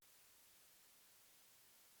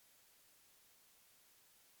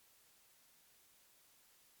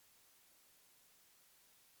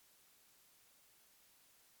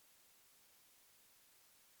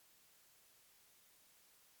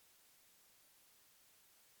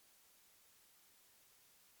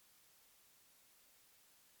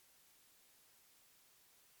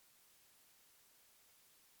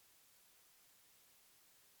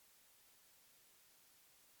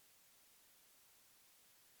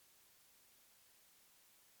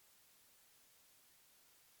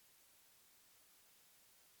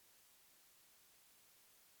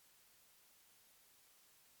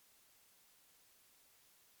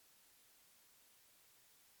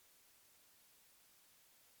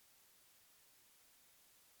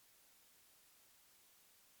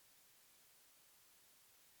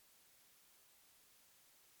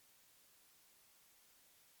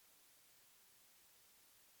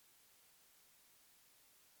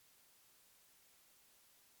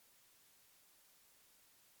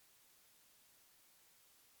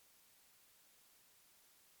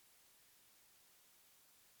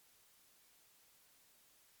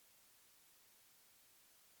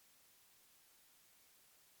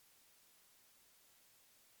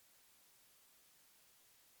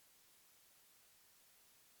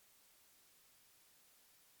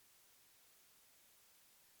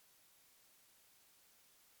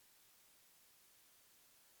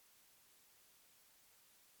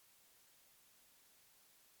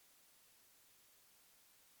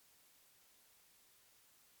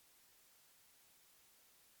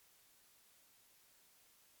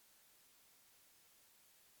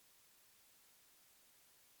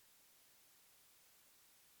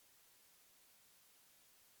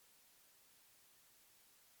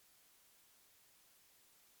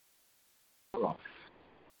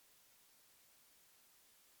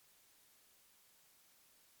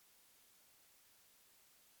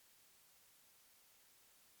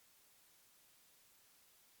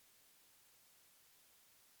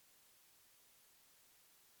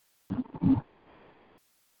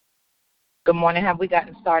Good morning. Have we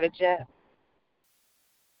gotten started yet?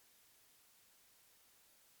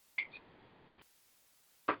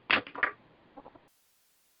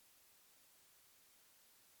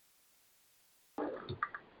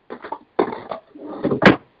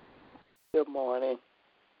 Good morning.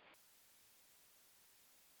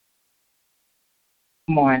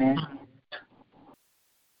 Good morning.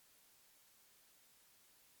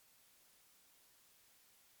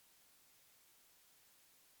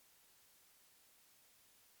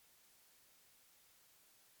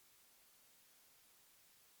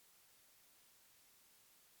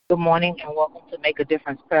 Good morning and welcome to Make a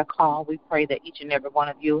Difference Prayer Call. We pray that each and every one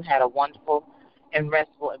of you had a wonderful and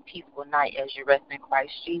restful and peaceful night as you rest in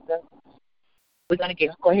Christ Jesus. We're going to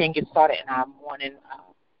go ahead and get started in our morning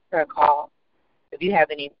prayer call. If you have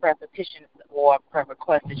any prayer petitions or prayer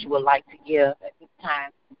requests that you would like to give at this time,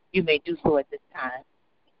 you may do so at this time.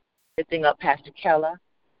 Lifting up Pastor Keller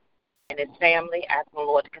and his family, asking the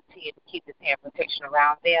Lord to continue to keep his hand protection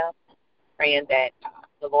around them, praying that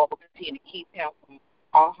the Lord will continue to keep him from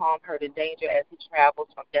all harm, hurt, and danger as he travels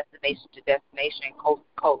from destination to destination and coast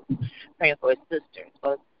to coast, praying for his sisters,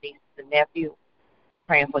 for his nieces and nephews,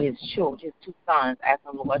 praying for his children, his two sons,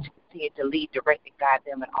 asking the Lord to continue to lead, direct, and guide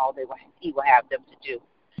them in all he will have them to do.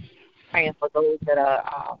 Praying for those that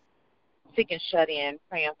are sick and shut in,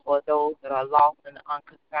 praying for those that are lost and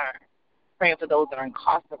unconcerned, praying for those that are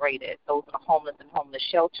incarcerated, those that are homeless in homeless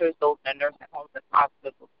shelters, those that are nursing homes and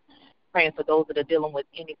hospitals, praying for those that are dealing with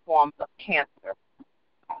any forms of cancer,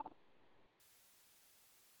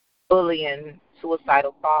 bullying,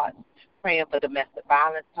 suicidal thoughts, praying for domestic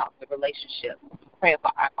violence, toxic relationships, praying for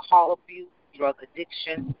alcohol abuse, drug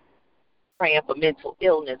addiction, praying for mental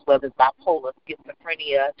illness, whether it's bipolar,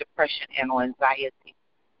 schizophrenia, depression, and or anxiety.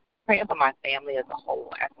 Praying for my family as a whole,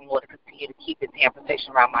 asking the Lord to continue to keep his hand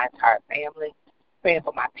protection around my entire family. Praying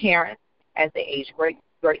for my parents as they age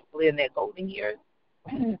gracefully in their golden years.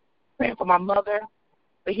 Praying for my mother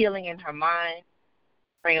for healing in her mind.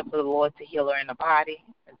 Praying for the Lord to heal her in the body,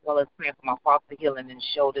 as well as praying for my father for healing in his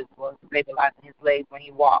shoulders, as well as stabilizing his legs when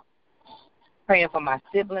he walks. Praying for my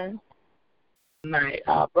siblings, my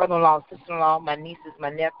brother-in-law, sister-in-law, my nieces,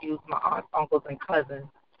 my nephews, my aunts, uncles, and cousins.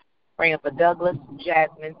 Praying for Douglas,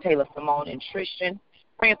 Jasmine, Taylor, Simone, and Tristan.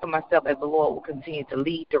 Praying for myself as the Lord will continue to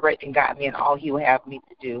lead, direct, and guide me in all he will have me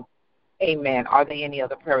to do. Amen. Are there any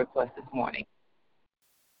other prayer requests this morning?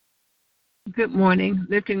 Good morning.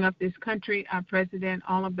 Lifting up this country, our president,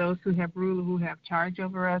 all of those who have rule, who have charge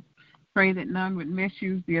over us. Pray that none would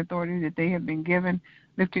misuse the authority that they have been given.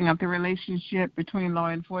 Lifting up the relationship between law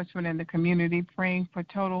enforcement and the community. Praying for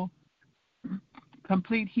total,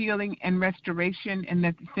 complete healing and restoration, and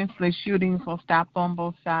that the senseless shootings will stop on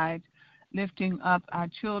both sides. Lifting up our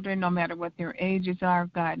children, no matter what their ages are.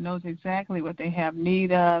 God knows exactly what they have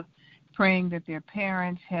need of. Praying that their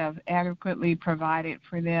parents have adequately provided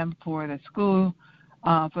for them for the school,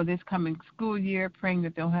 for this coming school year. Praying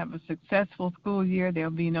that they'll have a successful school year.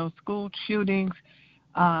 There'll be no school shootings,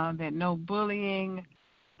 that no bullying,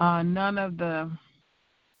 none of the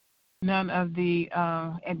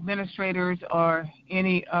administrators or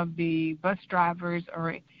any of the bus drivers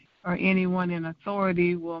or anyone in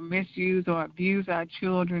authority will misuse or abuse our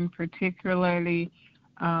children, particularly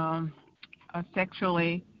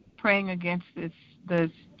sexually. Praying against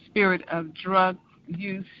the spirit of drug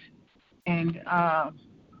use and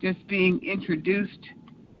just being introduced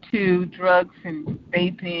to drugs and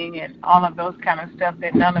vaping and all of those kind of stuff,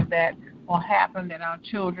 that none of that will happen, that our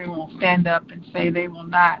children will stand up and say they will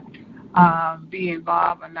not be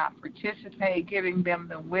involved or not participate, giving them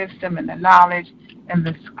the wisdom and the knowledge and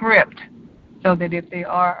the script so that if they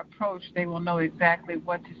are approached, they will know exactly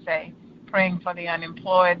what to say. Praying for the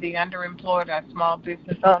unemployed, the underemployed, our small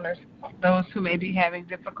business owners, those who may be having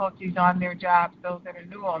difficulties on their jobs, those that are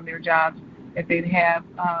new on their jobs, that they have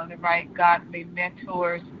the right godly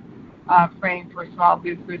mentors. Praying for small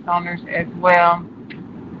business owners as well.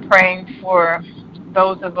 Praying for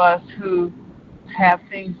those of us who have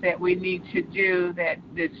things that we need to do, that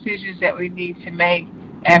the decisions that we need to make,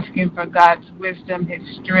 asking for God's wisdom, his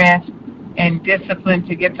strength, and discipline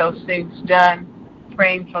to get those things done.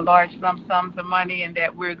 Praying for large lump sums of money and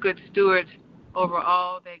that we're good stewards over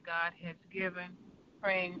all that God has given.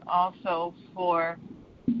 Praying also for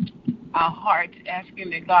our hearts,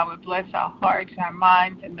 asking that God would bless our hearts, our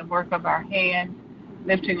minds, and the work of our hands.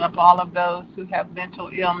 Lifting up all of those who have mental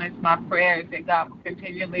illness. My prayer is that God will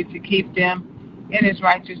continually to keep them in his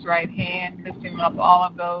righteous right hand. Lifting up all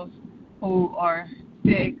of those who are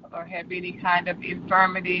sick or have any kind of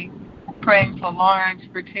infirmity. Praying for Lawrence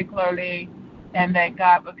particularly, and that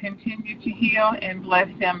God will continue to heal and bless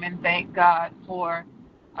him, and thank God for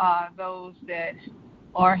those that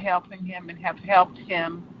are helping him and have helped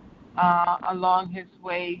him along his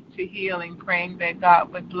way to healing, praying that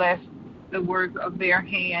God would bless the work of their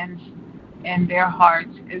hands and their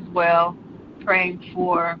hearts as well, praying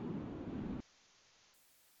for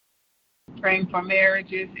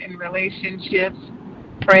marriages and relationships,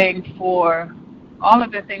 praying for all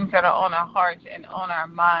of the things that are on our hearts and on our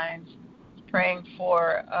minds, praying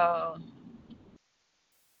for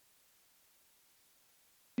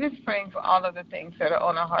just praying for all of the things that are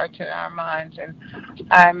on our hearts and our minds. And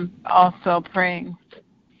I'm also praying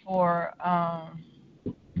for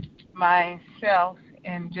myself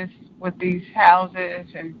and just with these houses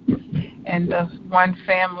and the one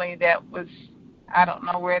family that was, I don't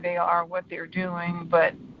know where they are, what they're doing,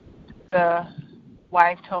 but the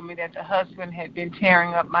wife told me that the husband had been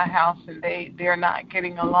tearing up my house and they're not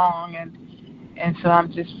getting along, and so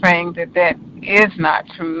I'm just praying that that is not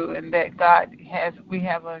true and that we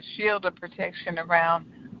have a shield of protection around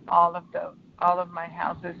all of my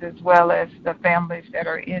houses as well as the families that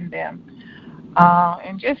are in them.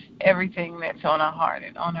 And just everything that's on our heart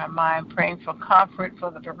and on our mind, praying for comfort for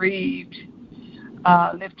the bereaved,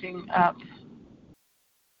 lifting up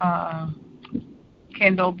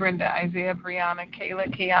Kendall, Brenda, Isaiah, Brianna, Kayla,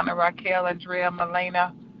 Kiana, Raquel, Andrea,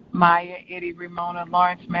 Melena, Maya, Eddie, Ramona,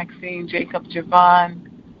 Lawrence, Maxine, Jacob, Javon,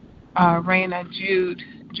 Raina, Jude,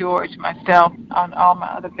 George, myself, and all my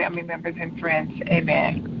other family members and friends.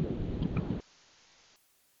 Amen.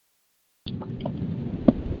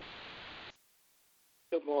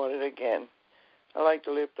 Good morning again. I'd like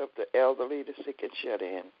to lift up the elderly, the sick, and shut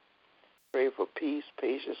in. Pray for peace,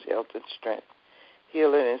 patience, health, and strength,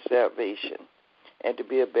 healing, and salvation, and to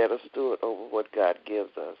be a better steward over what God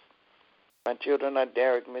gives us. My children are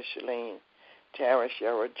Derek, Micheline, Tara,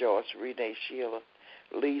 Shara, Joyce, Renee, Sheila,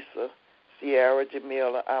 Lisa, Sierra,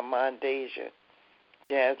 Jamila, Armand, Deja,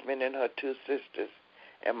 Jasmine and her two sisters,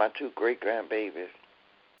 and my two great-grandbabies.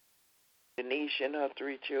 Denise and her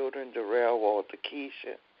three children, Darrell, Walter,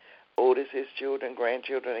 Keisha, Otis, his children,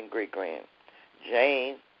 grandchildren, and great-grand.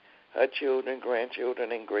 Jane, her children,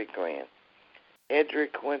 grandchildren, and great-grand.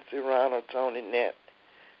 Edric, Quincy, Ronald, Tony, Nett,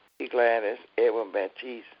 Gladys, Edwin,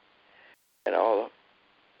 Baptiste,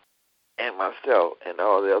 and myself and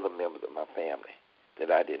all the other members of my family that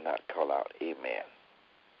I did not call out. Amen.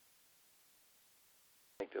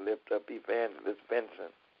 I'd like to lift up Evangelist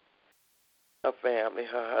Vincent, her family,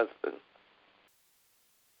 her husband,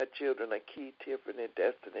 her children are Keith, Tiffany,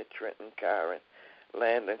 Destiny, Trenton, Kyron,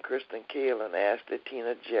 Landon, Kristen, Kaylin, Ashley,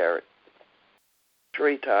 Tina, Jarrett,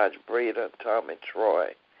 Trey, Taj, Breda, Tommy,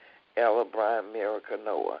 Troy, Ella, Brian, Miracle,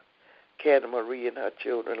 Noah, Kat Marie and her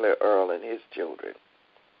children, Lil Earl and his children.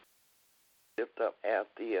 Lift up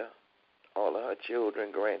Althea, all of her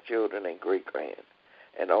children, grandchildren, and great-grands,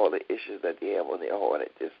 and all the issues that they have on their heart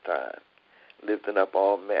at this time. Lifting up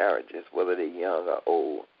all marriages, whether they're young or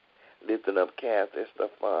old. Lifting up Kathy,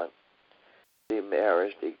 Stefan, their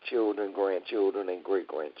marriage, their children, grandchildren, and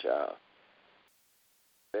great-grandchild.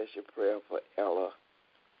 Special prayer for Ella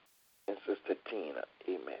and Sister Tina.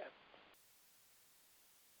 Amen.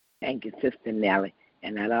 Thank you, Sister Nellie.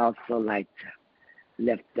 And I'd also like to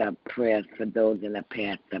lift up prayers for those in the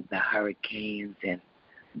path of the hurricanes and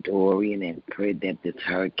Dorian, and pray that this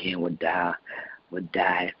hurricane would die.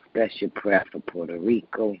 Special prayer for Puerto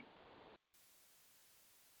Rico.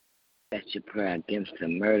 Special prayer against the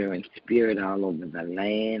murdering spirit all over the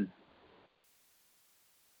land.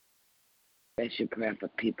 Special prayer for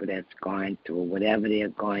people that's going through whatever they're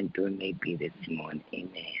going through, maybe this morning.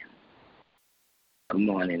 Amen. Good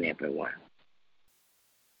morning, everyone.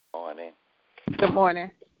 Morning. Good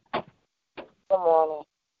morning. Good morning.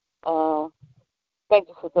 Thank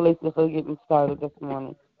you, Sister Lisa, for getting started this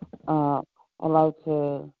morning. I'd like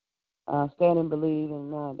to stand and believe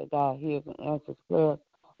and know that God hears and answers prayers.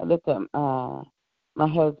 I lift up my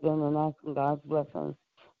husband and asking God's blessings,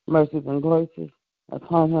 mercies, and graces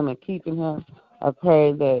upon him and keeping him. I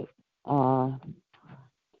pray that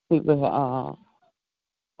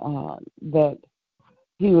that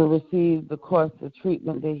he will receive the course of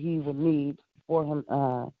treatment that he would need for him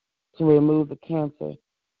to remove the cancer.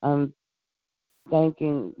 I'm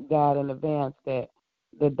thanking God in advance that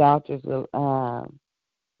the doctors will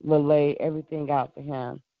lay everything out to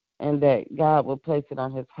him, and that God will place it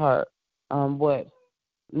on his heart what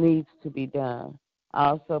needs to be done. I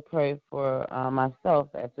also pray for myself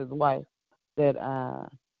as his wife that I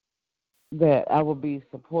will be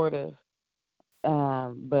supportive,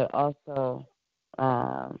 but also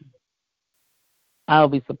I'll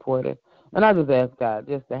be supportive. And I just ask God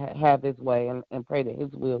just to have his way and pray that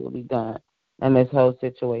his will be done in this whole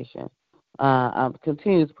situation.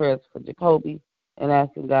 Continuous prayers for Jacoby and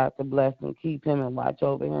asking God to bless and keep him and watch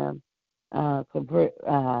over him, and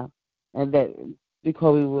that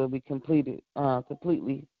because we will be completely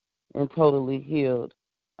and totally healed.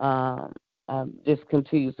 Just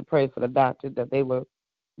continues to pray for the doctors that they will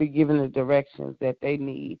be given the directions that they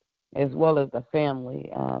need, as well as the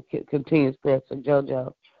family. Continues prayer for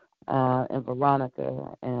JoJo and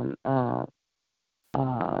Veronica and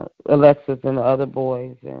Alexis and the other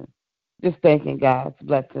boys, and just thanking God's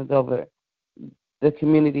blessings over the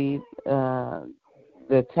community,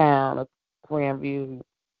 the town of Grandview,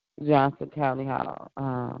 Johnson County,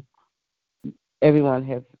 how everyone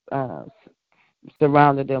has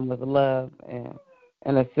surrounded them with love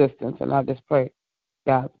and assistance. And I just pray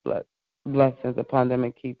God's blessings upon them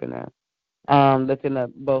and keeping them. Lifting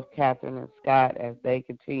up both Catherine and Scott as they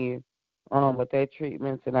continue on with their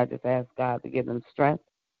treatments. And I just ask God to give them strength,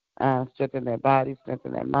 strengthen their bodies,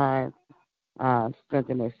 strengthen their minds,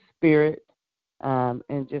 strengthen their spirit,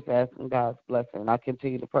 and just asking God's blessing. I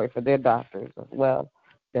continue to pray for their doctors as well,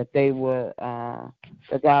 that they would,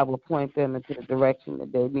 that God will point them into the direction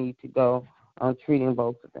that they need to go on treating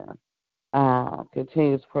both of them.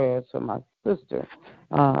 Continuous prayers for my sister.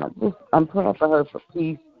 I'm praying for her for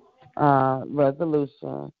peace,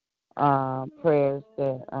 resolution, prayers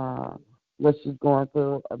that what she's going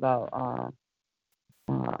through about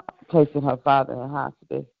placing her father in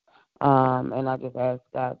hospice. And I just ask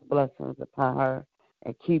God's blessings upon her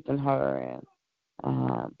and keeping her,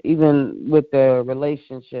 and even with their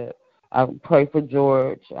relationship. I pray for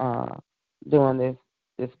George during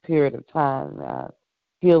this period of time,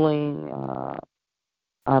 healing.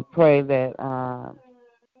 I pray that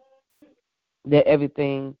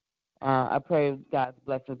everything. I pray God's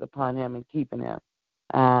blessings upon him and keeping him.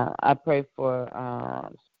 I pray for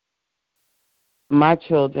my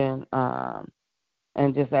children.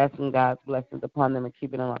 And just asking God's blessings upon them and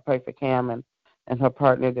keeping them. I pray for Cam and her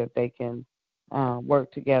partner that they can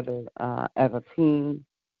work together as a team.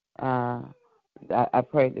 I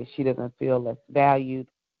pray that she doesn't feel less valued,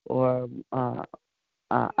 or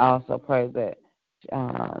I also pray that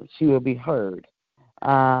she will be heard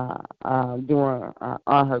on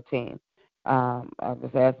her team. I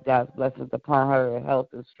just ask God's blessings upon her health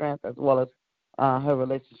and strength, as well as her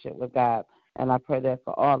relationship with God. And I pray that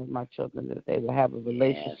for all of my children, that they will have a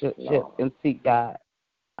relationship and seek God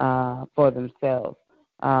for themselves.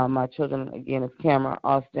 My children, again, is Cameron,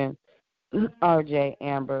 Austin, RJ,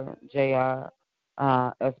 Amber, JR,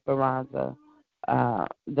 Esperanza,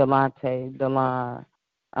 Delante, Delon,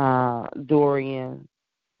 Dorian,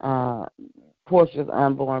 Portia's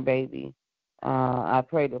unborn baby. I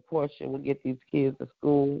pray that Portia will get these kids to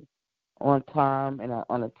school on time and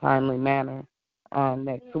on a timely manner.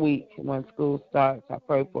 Next week when school starts, I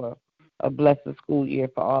pray for a blessed school year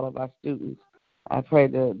for all of our students. I pray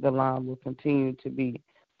that the line will continue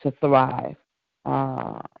to thrive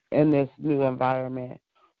in this new environment.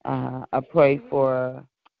 I pray for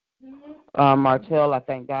Martell. I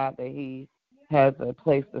thank God that he has a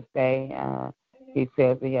place to stay. He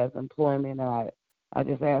says he has employment, and I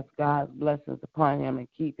just ask God's blessings upon him and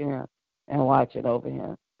keep him and watch it over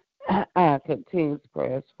him. I continue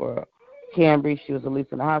prayers for Cambry. She was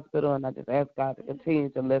released in the hospital, and I just ask God to continue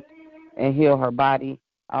to lift and heal her body.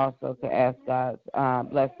 I also to ask God's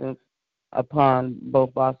blessings upon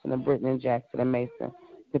both Boston and Brittany and Jackson and Mason.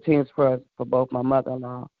 Continuous prayers for both my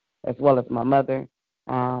mother-in-law as well as my mother,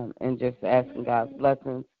 and just asking God's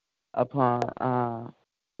blessings upon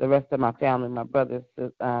the rest of my family, my brothers,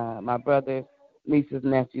 nieces,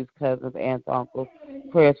 nephews, cousins, aunts, uncles.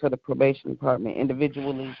 Prayers for the probation department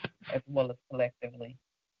individually as well as collectively.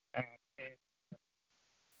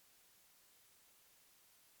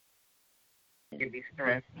 Give me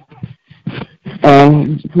strength.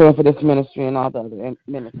 Prayer for this ministry and all the other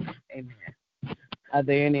ministries. Amen. Are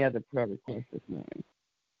there any other prayer requests this morning?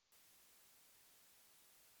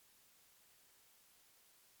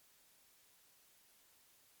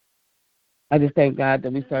 I just thank God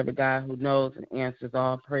that we serve a God who knows and answers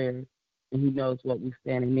all prayers, and He knows what we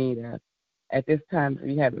stand in need of. At this time, if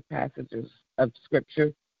you have a passage of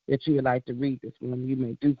Scripture that you would like to read this morning, you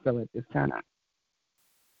may do so at this time.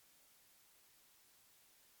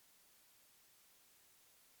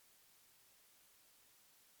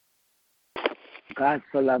 God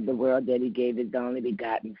so loved the world that he gave his only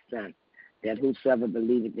begotten Son, that whosoever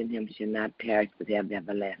believeth in him shall not perish but have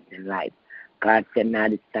everlasting life. God sent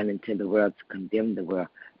not his Son into the world to condemn the world,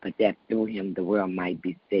 but that through him the world might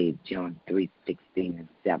be saved. John 3:16 and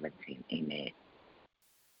 17. Amen.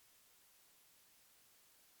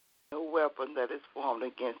 No weapon that is formed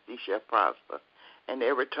against thee shall prosper, and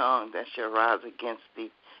every tongue that shall rise against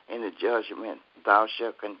thee in the judgment thou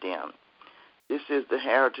shalt condemn. This is the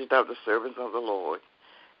heritage of the servants of the Lord,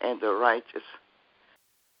 and their righteousness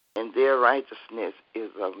is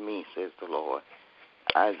of me, says the Lord.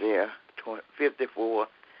 Isaiah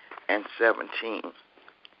 54:17.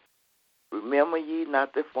 Remember ye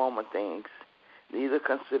not the former things, neither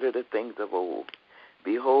consider the things of old.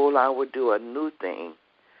 Behold, I will do a new thing.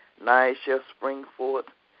 Now it shall spring forth.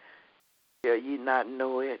 Shall ye not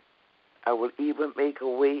know it? I will even make a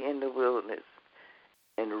way in the wilderness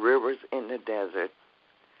and rivers in the desert.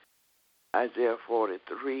 Isaiah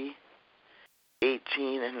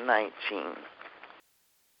 43:18 and 19.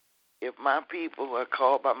 If my people who are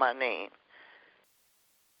called by my name,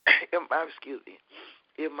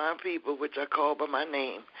 if my people which are called by my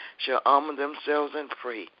name shall humble themselves and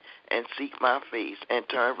pray and seek my face and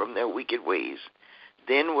turn from their wicked ways,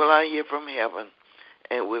 then will I hear from heaven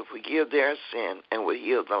and will forgive their sin and will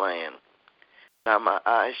heal the land. Now my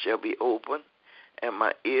eyes shall be open and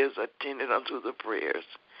my ears attended unto the prayers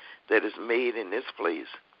that is made in this place.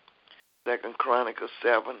 2 Chronicles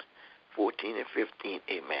 7:14 and 15.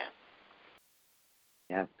 Amen.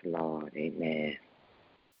 Yes, Lord. Amen.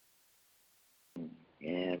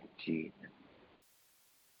 Yes, Jesus.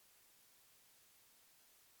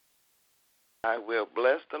 I will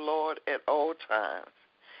bless the Lord at all times.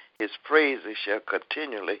 His praises shall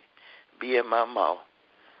continually be in my mouth.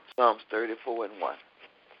 Psalms 34:1.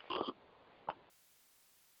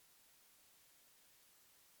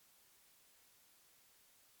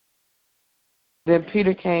 Then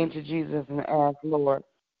Peter came to Jesus and asked, Lord,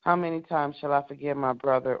 how many times shall I forgive my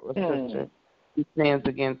brother or sister who sins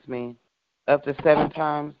against me? Up to 7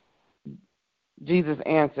 times? Jesus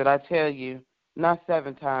answered, I tell you, not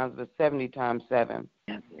 7 times, but 70 times 7.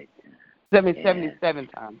 77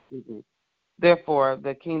 times, excuse me. Therefore,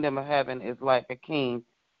 the kingdom of heaven is like a king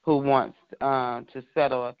who wants to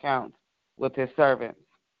settle accounts with his servants.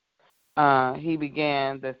 He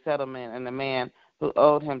began the settlement, and the man who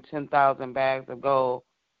owed him 10,000 bags of gold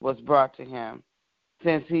was brought to him.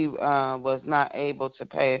 Since he was not able to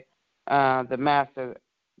pay, the master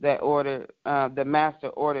ordered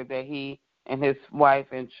that he and his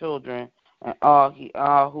wife and children and all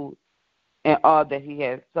that he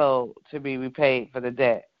had sold to be repaid for the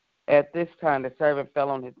debt. At this time, the servant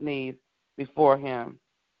fell on his knees before him.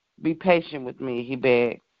 Be patient with me, he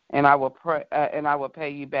begged, and I will pay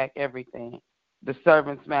you back everything. The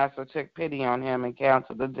servant's master took pity on him and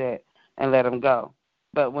canceled the debt and let him go.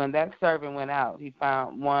 But when that servant went out, he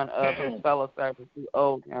found one of his fellow servants who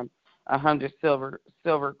owed him 100 silver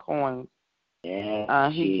coins.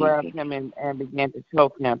 He grabbed him and began to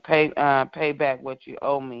choke him. Pay back what you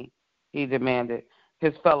owe me, he demanded.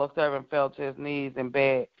 His fellow servant fell to his knees and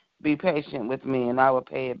begged, be patient with me and I will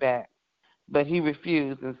pay it back. But he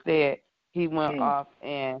refused. Instead, he went off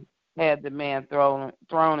and had the man thrown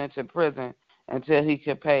into prison until he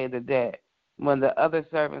could pay the debt. When the other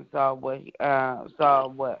servants saw what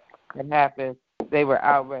had happened, they were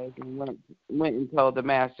outraged and went and told the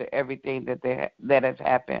master everything that had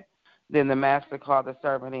happened. Then the master called the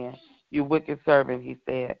servant in. You wicked servant, he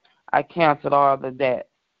said. I canceled all the debt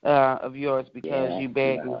of yours because you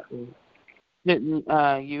begged me to. Didn't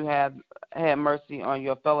you have had mercy on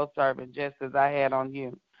your fellow servant just as I had on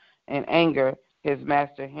you? In anger, his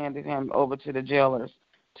master handed him over to the jailers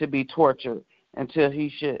to be tortured until he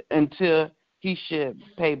should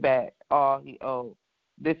pay back all he owed.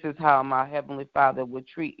 This is how my heavenly Father would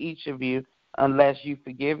treat each of you unless you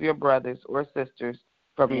forgive your brothers or sisters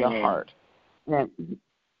from your heart. And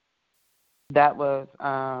that was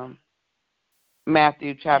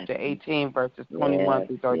Matthew chapter 18, verses 21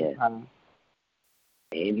 through 35.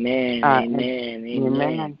 Amen.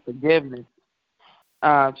 Forgiveness.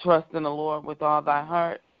 Trust in the Lord with all thy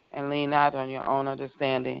heart and lean not on your own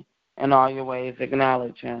understanding. In all your ways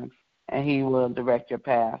acknowledge him, and he will direct your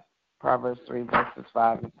path. Proverbs 3, verses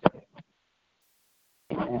 5 and 6.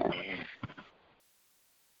 Amen.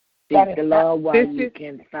 Seek the Lord while you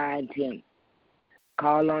can find him.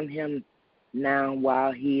 Call on him now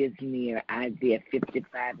while he is near. Isaiah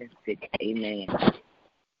 55 and 6. Amen.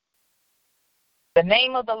 The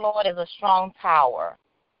name of the Lord is a strong tower.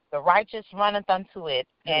 The righteous runneth unto it,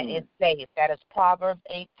 and is safe. That is Proverbs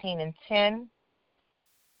 18 and 10.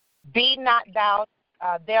 Be not thou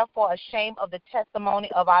therefore ashamed of the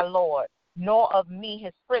testimony of our Lord, nor of me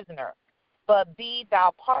his prisoner, but be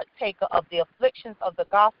thou partaker of the afflictions of the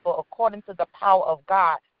gospel according to the power of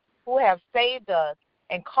God, who have saved us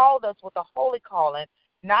and called us with a holy calling,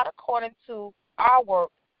 not according to our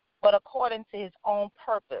work, but according to his own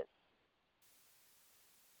purpose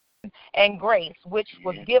and grace, which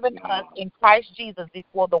was given us in Christ Jesus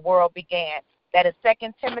before the world began. That is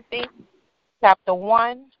 2 Timothy chapter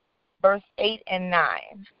 1, verse 8 and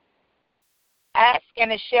 9. Ask,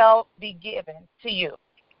 and it shall be given to you.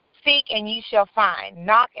 Seek, and ye shall find.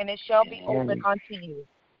 Knock, and it shall be opened unto you.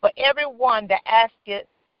 For everyone that asketh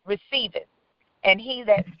receiveth, and he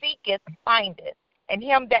that seeketh findeth, and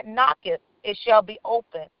him that knocketh it shall be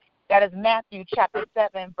opened. That is Matthew chapter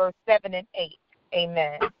 7, verse 7 and 8.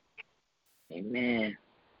 Amen. Amen.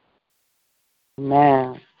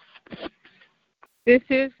 Amen. This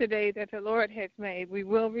is the day that the Lord has made. We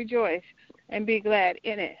will rejoice and be glad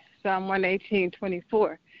in it. Psalm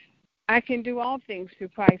 118:24. I can do all things through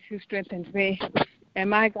Christ who strengthens me, and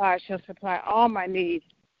my God shall supply all my needs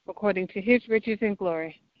according to his riches and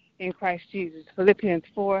glory in Christ Jesus. Philippians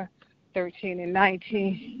 4:13 and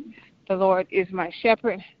 19. The Lord is my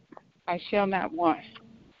shepherd, I shall not want.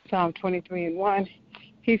 Psalm 23:1.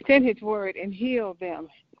 He sent his word and healed them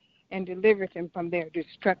and delivered them from their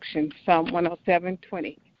destruction. Psalm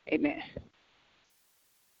 107:20. Amen.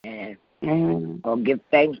 And oh, give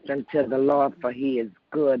thanks unto the Lord, for he is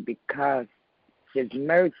good, because his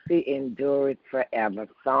mercy endureth forever.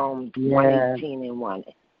 Psalm 118:1.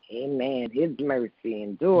 Amen. His mercy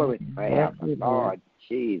endureth forever. Lord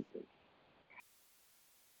Jesus.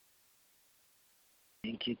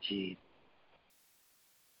 Thank you, Jesus.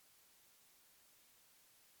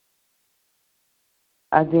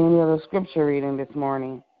 Daniel, the scripture reading this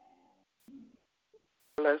morning.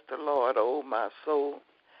 Bless the Lord, O my soul,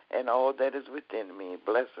 and all that is within me.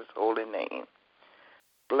 Bless his holy name.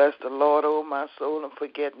 Bless the Lord, O my soul, and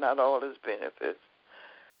forget not all his benefits.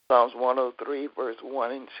 Psalms 103, verse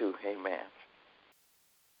 1 and 2. Amen.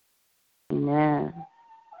 Amen.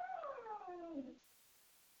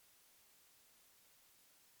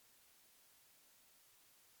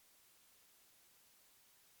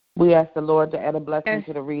 We ask the Lord to add a blessing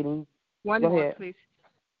to the reading. One more, please.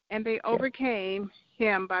 And they overcame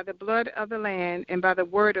him by the blood of the Lamb and by the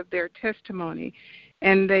word of their testimony,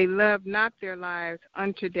 and they loved not their lives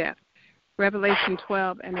unto death. Revelation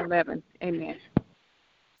 12:11. Amen.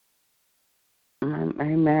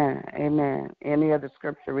 Amen. Amen. Any other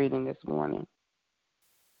scripture reading this morning?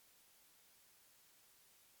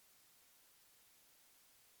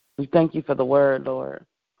 We thank you for the word, Lord.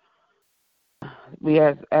 We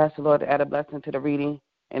ask the Lord to add a blessing to the reading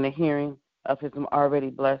and the hearing of his already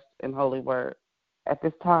blessed and holy word. At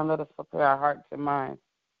this time, let us prepare our hearts and minds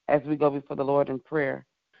as we go before the Lord in prayer.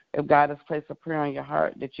 If God has placed a prayer on your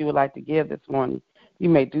heart that you would like to give this morning, you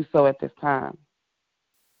may do so at this time.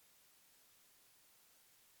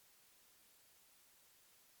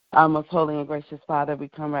 Our most holy and gracious Father, we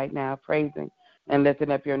come right now praising and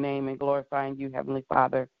lifting up your name and glorifying you, Heavenly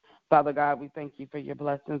Father. Father God, we thank you for your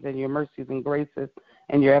blessings and your mercies and graces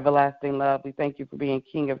and your everlasting love. We thank you for being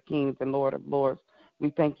King of kings and Lord of lords. We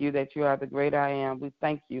thank you that you are the great I am. We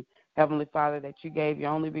thank you, Heavenly Father, that you gave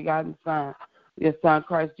your only begotten Son, your Son,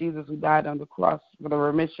 Christ Jesus, who died on the cross for the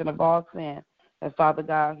remission of all sin. And Father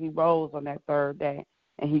God, he rose on that third day,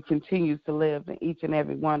 and he continues to live in each and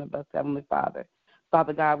every one of us, Heavenly Father.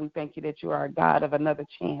 Father God, we thank you that you are a God of another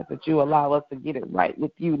chance, that you allow us to get it right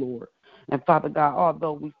with you, Lord. And Father God,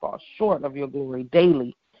 although we fall short of your glory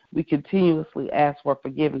daily, we continuously ask for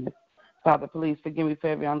forgiveness. Father, please forgive me for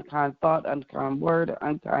every unkind thought, unkind word, or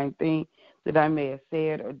unkind thing that I may have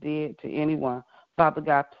said or did to anyone. Father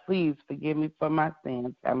God, please forgive me for my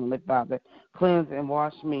sins, Heavenly Father. Cleanse and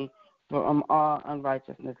wash me from all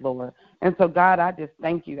unrighteousness, Lord. And so, God, I just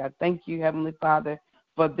thank you. I thank you, Heavenly Father,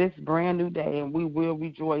 for this brand new day, and we will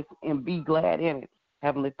rejoice and be glad in it,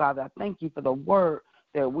 Heavenly Father. I thank you for the word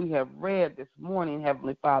that we have read this morning,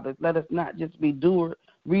 Heavenly Father. Let us not just be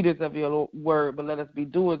readers of your word, but let us be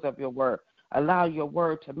doers of your word. Allow your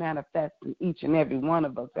word to manifest in each and every one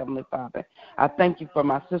of us, Heavenly Father. I thank you for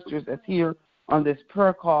my sisters that's here on this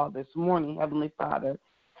prayer call this morning, Heavenly Father,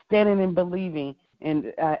 standing and believing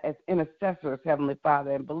as intercessors, Heavenly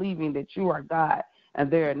Father, and believing that you are God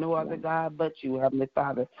and there are no other God but you, Heavenly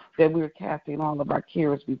Father, that we're casting all of our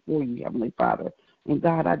cares before you, Heavenly Father. And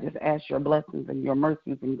God, I just ask your blessings and your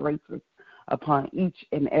mercies and graces upon each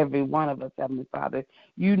and every one of us, Heavenly Father.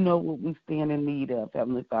 You know what we stand in need of,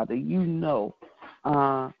 Heavenly Father. You know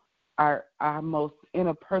our most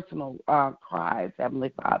interpersonal cries,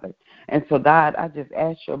 Heavenly Father. And so, God, I just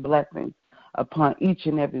ask your blessings upon each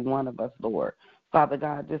and every one of us, Lord. Father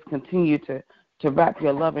God, just continue to wrap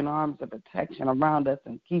your loving arms of protection around us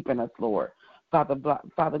and keeping us, Lord. Father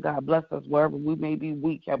God, bless us wherever we may be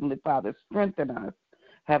weak, Heavenly Father. Strengthen us,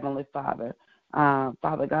 Heavenly Father.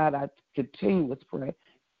 Father God, I continue to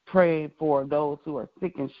pray for those who are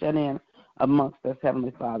sick and shut in amongst us,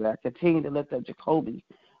 Heavenly Father. I continue to lift up Jacoby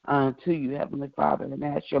to you, Heavenly Father, and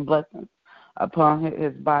ask your blessings upon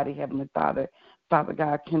his body, Heavenly Father. Father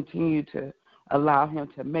God, continue to allow him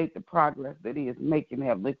to make the progress that he is making,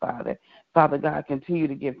 Heavenly Father. Father God, continue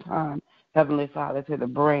to give time, Heavenly Father, to the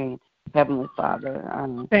brain, Heavenly Father.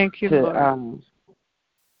 Thank you, Lord.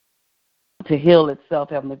 To heal itself,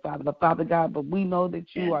 Heavenly Father. But Father God, but we know that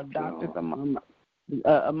you are doctors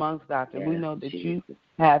amongst doctors. Yes, we know that Jesus. you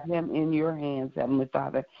have him in your hands, Heavenly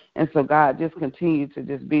Father. And so, God, just continue to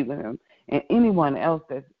just be with him. And anyone else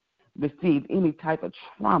that's received any type of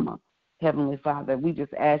trauma, Heavenly Father, we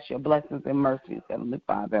just ask your blessings and mercies, Heavenly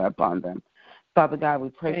Father, upon them. Father God, we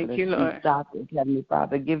pray for the doctors, Heavenly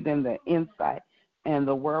Father. Give them the insight and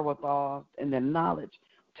the wherewithal and the knowledge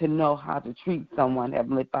to know how to treat someone,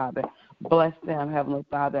 Heavenly Father. Bless them, Heavenly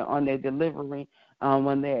Father, on their delivery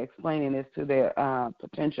when they're explaining this to their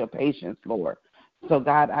potential patients, Lord. So,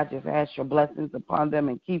 God, I just ask your blessings upon them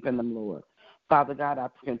and keeping them, Lord. Father God, I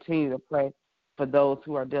continue to pray for those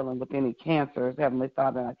who are dealing with any cancers, Heavenly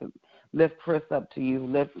Father. And I can lift Chris up to you,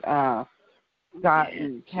 lift Scott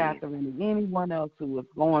and Catherine and anyone else who is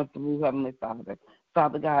going through, Heavenly Father.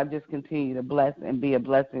 Father God, just continue to bless and be a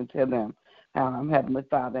blessing to them, Heavenly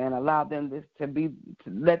Father, and allow them to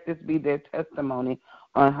let this be their testimony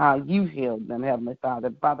on how you healed them, Heavenly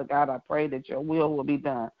Father. Father God, I pray that your will be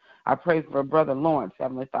done. I pray for Brother Lawrence,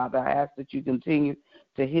 Heavenly Father. I ask that you continue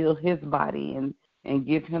to heal his body and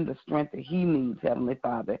give him the strength that he needs, Heavenly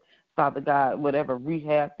Father. Father God, whatever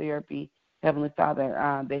rehab therapy, Heavenly Father,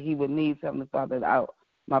 that he would need, Heavenly Father,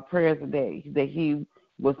 my prayers are that he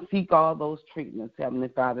will seek all those treatments, Heavenly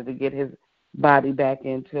Father, to get his body back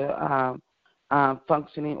into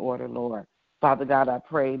functioning order, Lord. Father God, I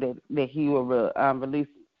pray that he will release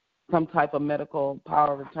some type of medical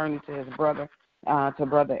power of attorney to his brother, to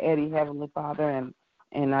Brother Eddie, Heavenly Father,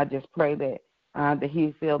 and I just pray that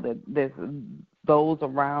he feel that those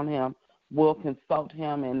around him will consult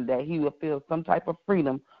him and that he will feel some type of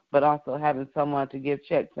freedom, but also having someone to give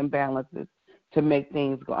checks and balances to make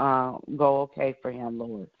things go okay for him,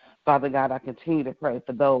 Lord. Father God, I continue to pray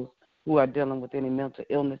for those who are dealing with any mental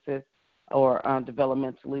illnesses or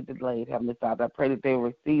developmentally delayed, Heavenly Father. I pray that they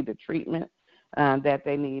will receive the treatment that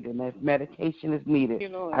they need, and if medication is needed,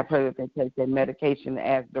 I pray that they take their medication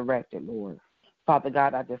as directed, Lord. Father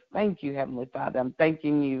God, I just thank you, Heavenly Father. I'm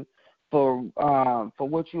thanking you for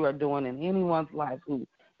what you are doing in anyone's life who is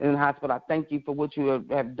in the hospital. I thank you for what you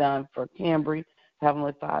have done for Cambry,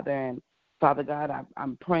 Heavenly Father, and Father God,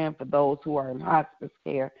 I'm praying for those who are in hospice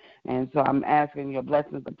care, and so I'm asking your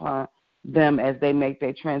blessings upon them as they make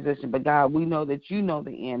their transition. But, God, we know that you know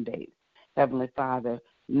the end date, Heavenly Father,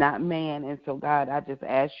 not man. And so, God, I just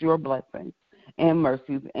ask your blessings and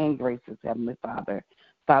mercies and graces, Heavenly Father.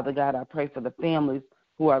 Father God, I pray for the families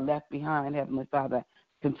who are left behind, Heavenly Father.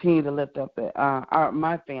 Continue to lift up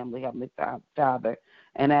my family, Heavenly Father,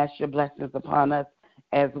 and ask your blessings upon us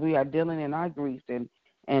as we are dealing in our grief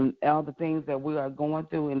and all the things that we are going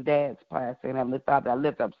through in Dad's passing, Heavenly Father. I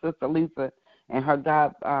lift up Sister Lisa and her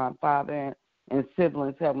godfather and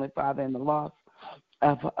siblings, Heavenly Father, and the loss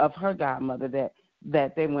of her godmother,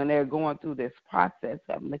 that they, when they're going through this process,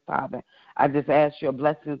 Heavenly Father, I just ask your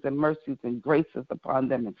blessings and mercies and graces upon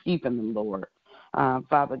them and keeping them, Lord.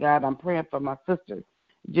 Father God, I'm praying for my sisters,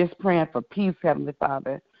 just praying for peace, Heavenly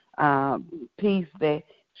Father, peace that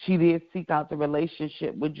she did seek out the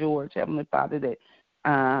relationship with George, Heavenly Father, that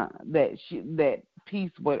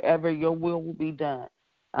peace, whatever your will be done,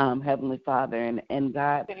 Heavenly Father. And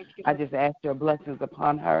God, I just ask your blessings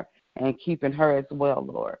upon her and keeping her as well,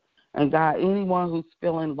 Lord. And God, anyone who's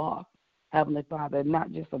feeling lost, Heavenly Father,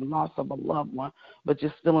 not just a loss of a loved one, but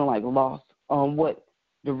just feeling like lost on what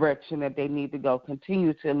direction that they need to go,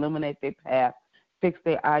 continue to illuminate their path, fix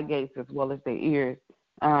their eye gates as well as their ears,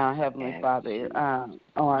 Heavenly Father,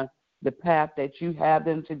 on the path that you have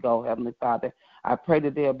them to go, Heavenly Father. I pray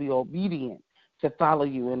that they'll be obedient to follow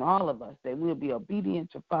you, and all of us, that we'll be obedient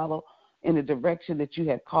to follow in the direction that you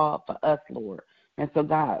have called for us, Lord. And so,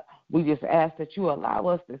 God, we just ask that you allow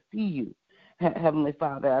us to see you, Heavenly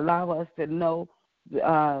Father. Allow us to know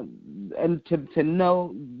and to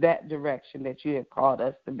know that direction that you have called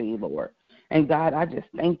us to be, Lord. And, God, I just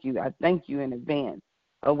thank you. I thank you in advance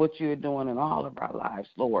of what you're doing in all of our lives,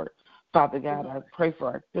 Lord. Father God, I pray for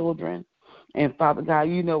our children. And, Father God,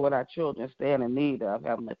 you know what our children stand in need of,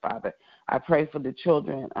 Heavenly Father. I pray for the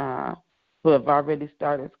children who have already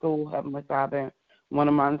started school, Heavenly Father. One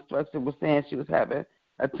of my instructors was saying she was having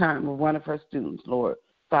a time with one of her students, Lord.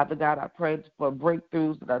 Father God, I pray for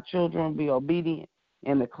breakthroughs that our children be obedient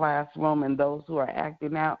in the classroom, and those who are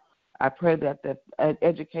acting out, I pray that the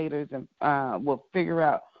educators will figure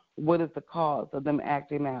out what is the cause of them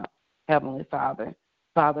acting out, Heavenly Father.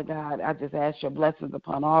 Father God, I just ask your blessings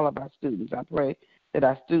upon all of our students. I pray that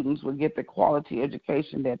our students will get the quality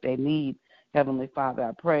education that they need, Heavenly Father.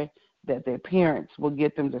 I pray that their parents will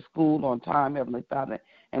get them to school on time, Heavenly Father.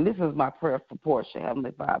 And this is my prayer for Portia,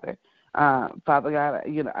 Heavenly Father. Father God,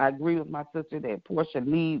 I agree with my sister that Portia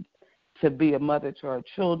needs to be a mother to her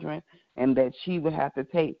children, and that she would have to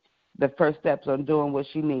take the first steps on doing what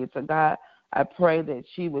she needs. So, God, I pray that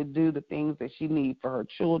she would do the things that she needs for her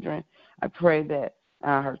children. I pray that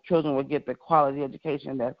her children will get the quality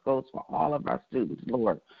education that goes for all of our students,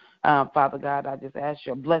 Lord. Father God, I just ask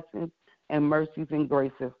your blessings and mercies and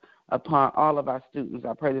graces upon all of our students.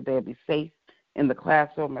 I pray that they'll be safe in the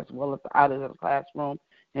classroom as well as out of the classroom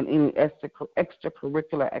and any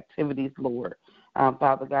extracurricular activities, Lord.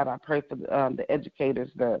 Father God, I pray for the educators,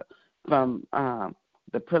 from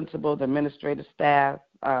the principal, the administrative staff,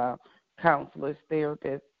 counselors,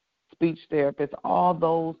 therapists, speech therapists, all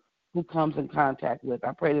those who comes in contact with.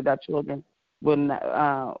 I pray that our children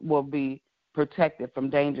will be protected from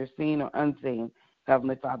danger seen or unseen.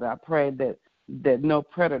 Heavenly Father, I pray that no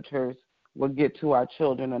predators will get to our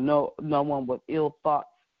children, or no one with ill thoughts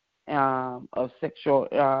of sexual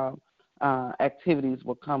activities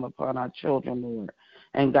will come upon our children, Lord.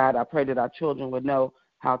 And God, I pray that our children would know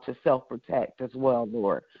how to self-protect as well,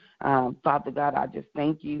 Lord. Father God, I just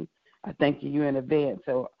thank you. I thank you in advance.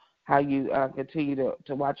 So how you continue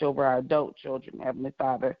to watch over our adult children, Heavenly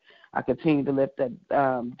Father. I continue to lift up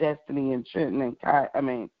Destiny and Trenton and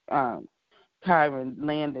Kyron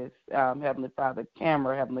Landis, Heavenly Father,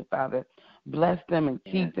 Cameron, Heavenly Father. Bless them and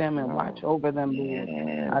keep them and watch over them, Lord.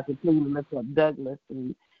 I continue to lift up Douglas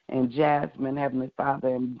and Jasmine, Heavenly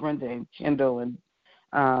Father, and Brenda and Kendall and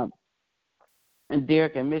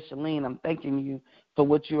Derek and Micheline. I'm thanking you for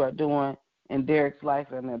what you are doing in Derek's life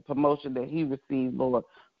and the promotion that he received, Lord.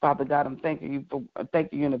 Father God, I'm thanking you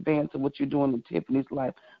in advance of what you're doing in Tiffany's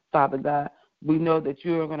life. Father God, we know that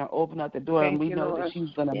you are going to open up the door, and we know that she's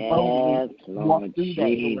going to boldly walk through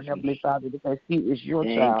that door, Heavenly Father, because she is your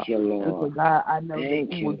child. And so, God, I know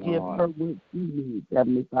that you will give her what she needs,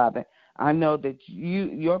 Heavenly Father. I know that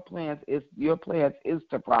your plans is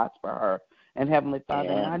to prosper her, and Heavenly Father,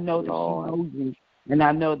 and I know that she knows you, and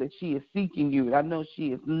I know that she is seeking you, and I know she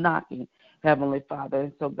is knocking, Heavenly Father.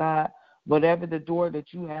 And so, God, whatever the door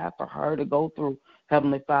that you have for her to go through,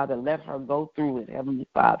 Heavenly Father, let her go through it, Heavenly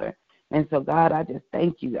Father. And so, God, I just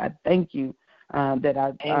thank you. I thank you that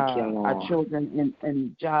our children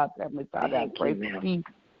in jobs, Heavenly Father, I pray for peace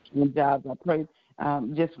in jobs. I pray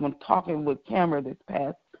just when talking with Cameron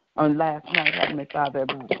last night, Heavenly Father,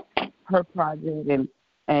 about her project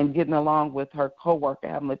and getting along with her coworker,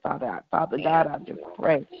 Heavenly Father. Father God, I just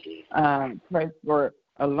pray for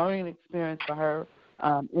a learning experience for her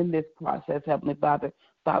in this process, Heavenly Father.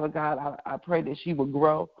 Father God, I pray that she will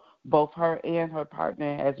grow, both her and her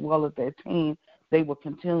partner, as well as their team. They will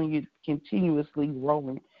continuously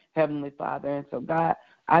growing, Heavenly Father. And so, God,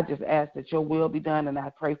 I just ask that your will be done, and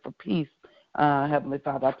I pray for peace, Heavenly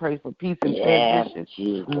Father. I pray for peace and transition,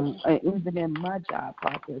 even in my job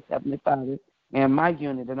process, Heavenly Father, and my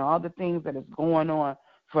unit, and all the things that is going on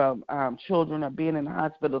from children are being in the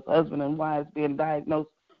hospitals, husband and wives being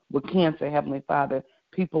diagnosed with cancer, Heavenly Father,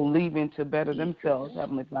 people leaving to better themselves,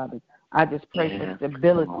 Heavenly Father. I just pray for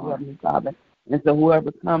stability, Heavenly Father. And so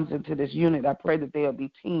whoever comes into this unit, I pray that they'll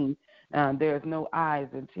be team. There is no I's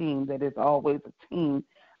in team. That is always a team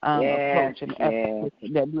approach and effort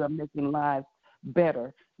that we are making lives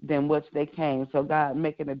better than which they came. So, God,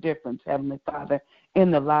 making a difference, Heavenly Father,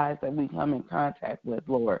 in the lives that we come in contact with,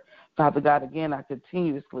 Lord. Father God, again, I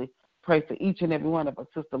continuously pray for each and every one of us,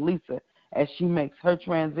 Sister Lisa, as she makes her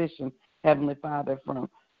transition, Heavenly Father, from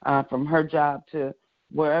her job to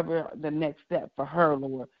wherever the next step for her,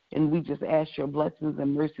 Lord. And we just ask your blessings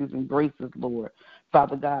and mercies and graces, Lord.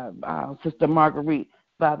 Father God, Sister Marguerite,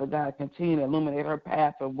 Father God, continue to illuminate her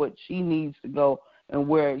path of what she needs to go and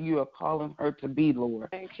where you are calling her to be, Lord.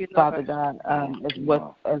 Thank you, Lord. Father God, as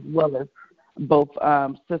well as both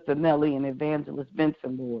Sister Nellie and Evangelist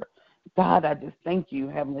Vincent, Lord. God, I just thank you,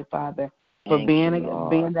 Heavenly Father, for being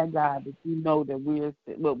that God that you know that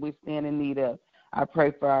what we stand in need of. I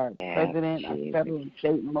pray for our president, our federal and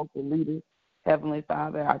state and local leaders, Heavenly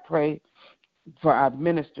Father. I pray for our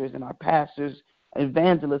ministers and our pastors,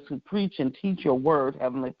 evangelists who preach and teach your word,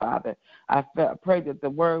 Heavenly Father. I pray that the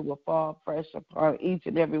word will fall fresh upon each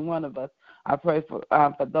and every one of us. I pray for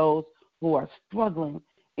those who are struggling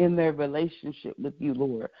in their relationship with you,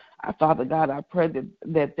 Lord. Father God, I pray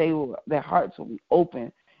that their hearts will be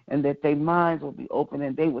open and that their minds will be open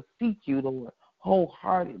and they will seek you, Lord,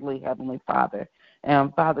 wholeheartedly, Heavenly Father.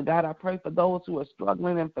 And Father God, I pray for those who are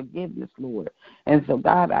struggling in forgiveness, Lord. And so,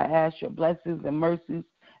 God, I ask your blessings and mercies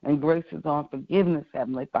and graces on forgiveness,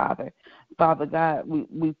 Heavenly Father. Father God,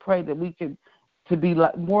 we pray that we could to be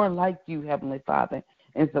more like you, Heavenly Father.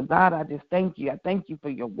 And so, God, I just thank you. I thank you for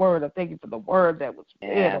your word. I thank you for the word that was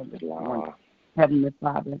read on this morning, Heavenly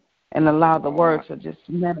Father, and allow the word to just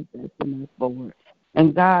manifest in us, Lord.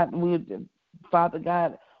 And God, Father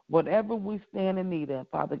God, whatever we stand in need of,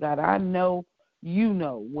 Father God, I know you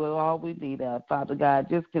know we're all we need of. Father God,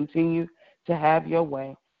 just continue to have your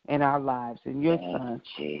way in our lives. In your Son,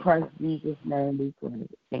 Christ Jesus' name we pray.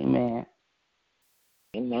 Amen.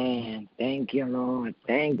 Amen. Thank you, Lord.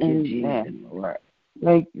 Thank you, Jesus. Lord.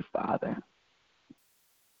 Thank you, Father.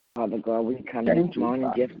 Father God, we come this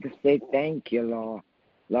morning just to say thank you, Lord.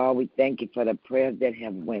 Lord, we thank you for the prayers that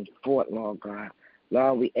have went forth, Lord God.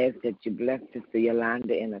 Lord, we ask that you bless Sister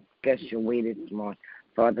Yolanda in a special way this morning.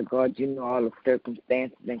 Father God, you know all the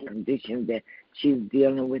circumstances and conditions that she's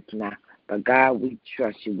dealing with now. But God, we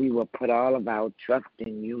trust you. We will put all of our trust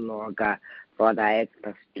in you, Lord God. Father, I ask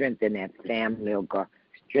for strength in that family, Lord God.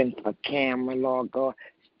 Strength for Cameron, Lord God.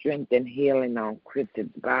 Strength and healing on Chris's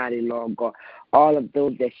body, Lord God. All of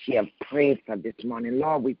those that she has prayed for this morning.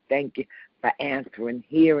 Lord, we thank you for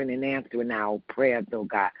hearing and answering our prayers, oh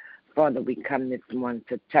God. Father, we come this morning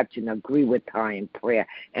to touch and agree with her in prayer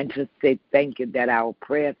and to say thank you that our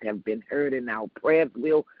prayers have been heard and our prayers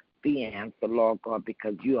will be answered, Lord God,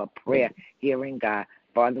 because you are prayer hearing God.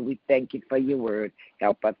 Father, we thank you for your word.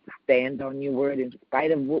 Help us to stand on your word in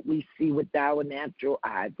spite of what we see with our natural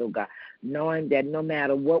eyes, oh God, knowing that no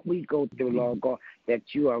matter what we go through, Lord God, that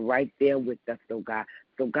you are right there with us, oh God.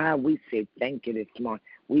 So, God, we say thank you this morning.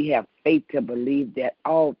 We have faith to believe that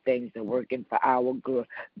all things are working for our good,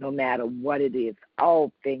 no matter what it is.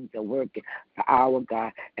 All things are working for our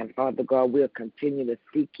God. And, Father God, we'll continue to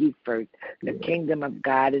seek you first, the kingdom of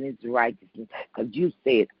God and his righteousness, because you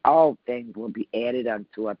said all things will be added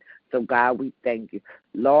unto us. So, God, we thank you.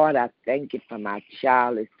 Lord, I thank you for my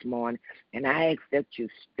child this morning, and I ask that you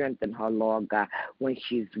strengthen her, Lord God, when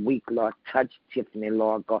she's weak, Lord. Touch Tiffany,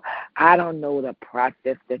 Lord God. I don't know the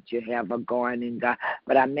process that you have her going in, God,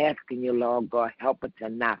 but I'm asking you, Lord God, help her to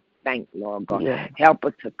not faint, Lord God. Yeah. Help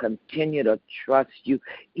her to continue to trust you,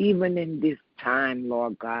 even in this time,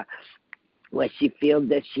 Lord God, where she feels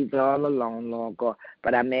that she's all alone, Lord God.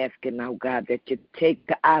 But I'm asking, oh God, that you take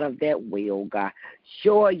her out of that way, oh God.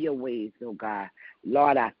 Show her your ways, oh God.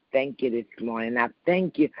 Lord, I thank you this morning. I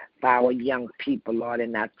thank you for our young people, Lord,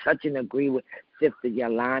 and I touch and agree with Sister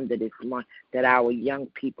Yolanda this morning that our young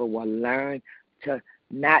people will learn to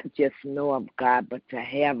not just know of God, but to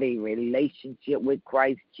have a relationship with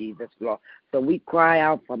Christ Jesus, Lord. So we cry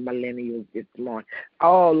out for millennials this morning,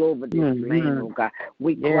 all over this land, oh God.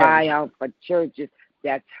 We cry out for churches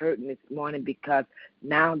that's hurting this morning because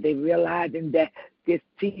now they're realizing that this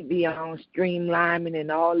TV on streamlining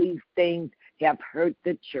and all these things have hurt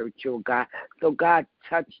the church, oh God. So, God,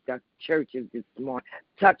 touch the churches this morning.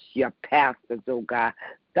 Touch your pastors, oh God.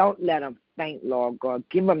 Don't let them faint, Lord God.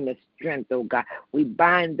 Give them the strength, oh God. We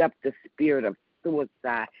bind up the spirit of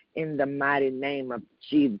suicide in the mighty name of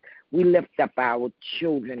Jesus. We lift up our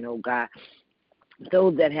children, oh God.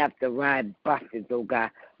 Those that have to ride buses, oh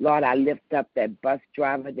God. Lord, I lift up that bus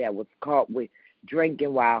driver that was caught with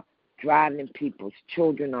drinking while driving people's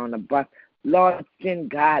children on a bus. Lord, send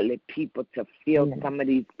godly people to fill some of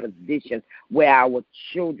these positions where our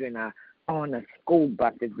children are on the school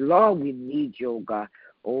buses. Lord, we need you, oh God.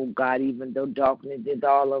 Oh, God, even though darkness is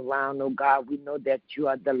all around, oh, God, we know that you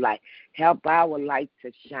are the light. Help our light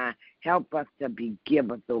to shine. Help us to be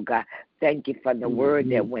givers, oh, God. Thank you for the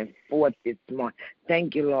word that went forth this morning.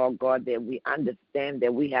 Thank you, Lord God, that we understand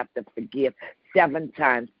that we have to forgive 7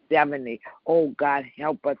 times 70. Oh, God,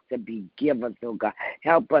 help us to be givers, oh, God.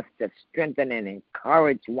 Help us to strengthen and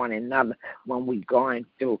encourage one another when we're going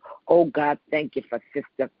through. Oh, God, thank you for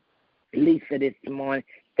Sister Lisa this morning.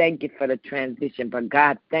 Thank you for the transition. But,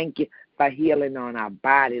 God, thank you for healing on our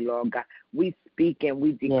body, Lord God. We speak and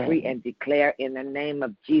we decree and declare in the name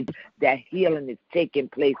of Jesus that healing is taking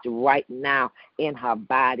place right now in her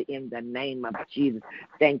body in the name of Jesus.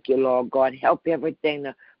 Thank you, Lord God. Help everything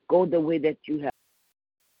to go the way that you have.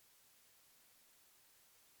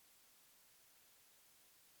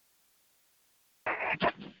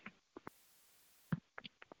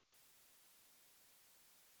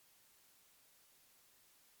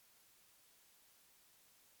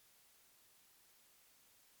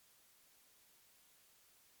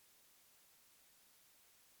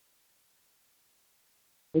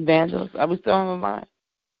 Evangelist, are we still on the line?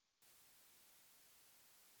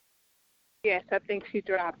 Yes, I think she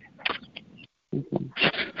dropped.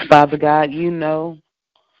 Father God, you know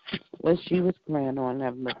what she was praying on,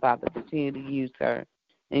 Heavenly Father. Continue to use her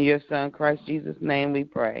In your Son, Christ Jesus' name we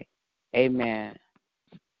pray. Amen.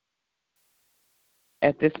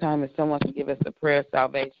 At this time, if someone can give us a prayer of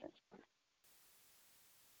salvation.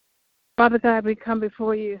 Father God, we come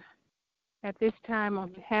before you at this time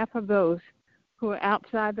on behalf of those who are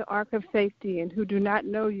outside the ark of safety and who do not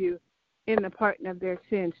know you in the pardon of their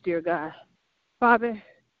sins, dear God. Father,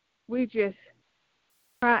 we just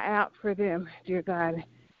cry out for them, dear God.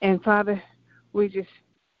 And Father, we just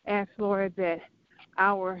ask, Lord, that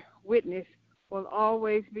our witness will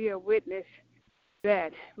always be a witness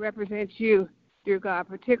that represents you, dear God,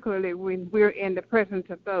 particularly when we're in the presence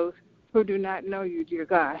of those who do not know you, dear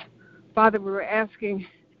God. Father, we were asking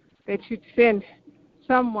that you'd send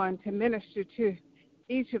someone to minister to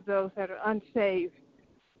each of those that are unsaved,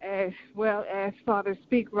 as well as, Father,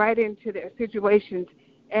 speak right into their situations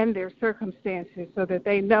and their circumstances so that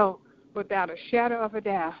they know without a shadow of a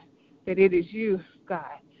doubt that it is you,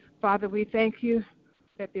 God. Father, we thank you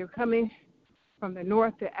that they're coming from the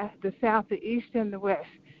north, the south, the east, and the west,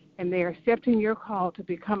 and they are accepting your call to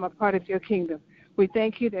become a part of your kingdom. We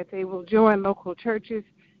thank you that they will join local churches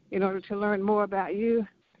in order to learn more about you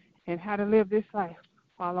and how to live this life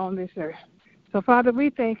while on this earth. So, Father, we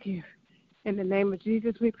thank you. In the name of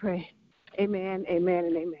Jesus, we pray. Amen, amen,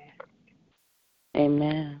 and amen.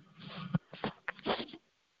 Amen.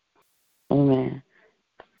 Amen.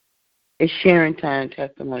 It's sharing time,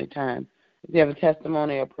 testimony time. If you have a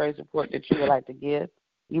testimony or praise report that you would like to give,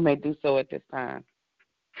 you may do so at this time.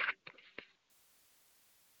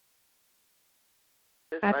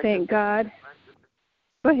 I thank God.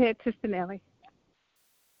 Go ahead, Sister Nellie.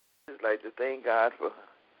 I'd just like to thank God for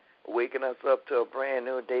waking us up to a brand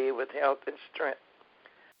new day with health and strength.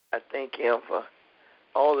 I thank him for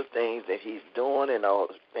all the things that he's doing and all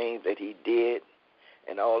the things that he did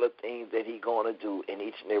and all the things that he's going to do in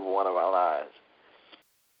each and every one of our lives.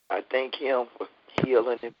 I thank him for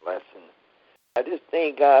healing and blessing. I just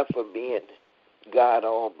thank God for being God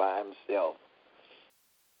all by himself.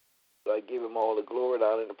 So I give him all the glory, the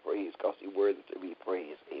honor, and the praise because he's worthy to be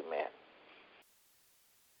praised. Amen.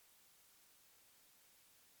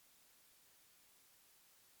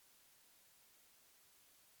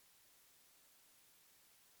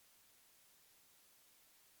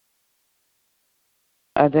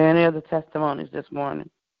 Are there any other testimonies this morning?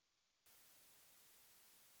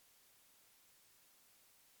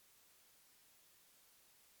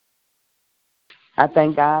 I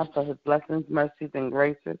thank God for his blessings, mercies, and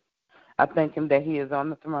graces. I thank him that he is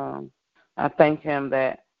on the throne. I thank him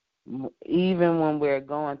that even when we're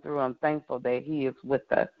going through, I'm thankful that he is with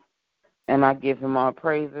us. And I give him all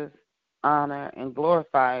praises, honor, and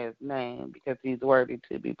glorify his name because he's worthy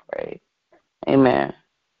to be praised. Amen.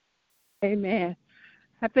 Amen.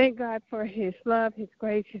 I thank God for his love, his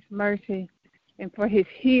grace, his mercy, and for his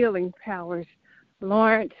healing powers.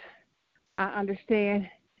 Lawrence, I understand,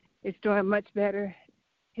 is doing much better.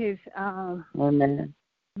 His Amen.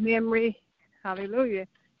 memory, hallelujah,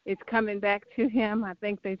 is coming back to him. I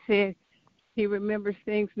think they said he remembers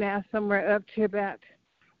things now somewhere up to about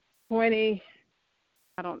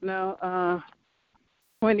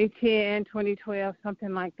 2010, 2012,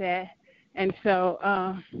 something like that. And so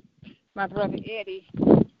my brother Eddie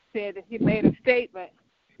said that he made a statement,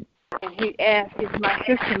 and he asked if my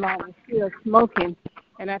sister-in-law was still smoking,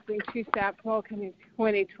 and I think she stopped smoking in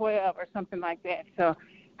 2012 or something like that. So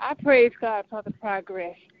I praise God for the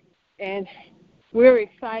progress, and we're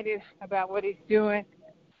excited about what he's doing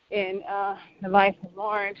in the life of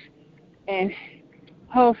Lawrence, and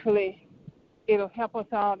hopefully it'll help us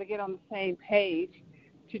all to get on the same page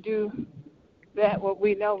to do that what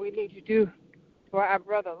we know we need to do for our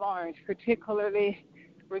brother Lawrence, particularly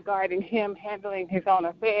regarding him handling his own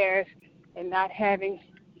affairs and not having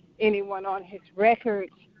anyone on his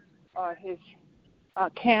records or his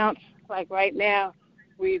accounts. Like right now,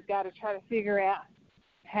 we've got to try to figure out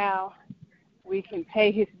how we can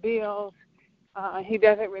pay his bills. He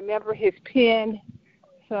doesn't remember his PIN.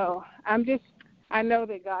 So I know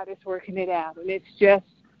that God is working it out, and it's just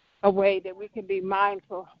a way that we can be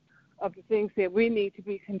mindful of the things that we need to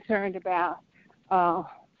be concerned about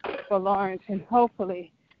for Lawrence, and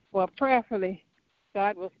hopefully, prayerfully,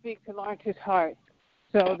 God will speak to Lawrence's heart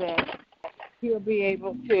so that he'll be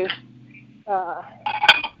able to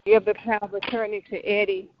give the power of attorney to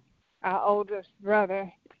Eddie, our oldest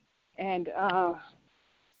brother, and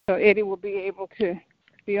so Eddie will be able to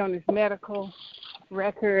be on his medical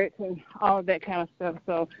records and all of that kind of stuff.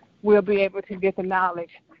 So we'll be able to get the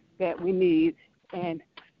knowledge that we need. And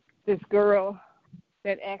this girl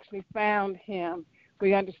that actually found him,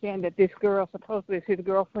 we understand that this girl supposedly is his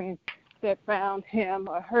girlfriend that found him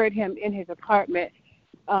or heard him in his apartment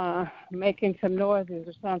making some noises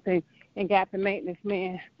or something and got the maintenance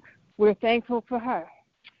man. We're thankful for her.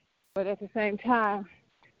 But at the same time,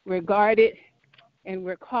 we're guarded and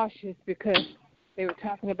we're cautious because they were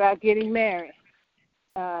talking about getting married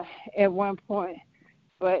at one point.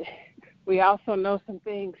 But we also know some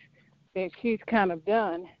things that she's kind of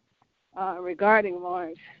done regarding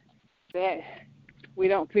Lawrence that we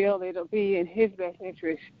don't feel it'll be in his best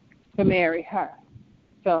interest to marry her.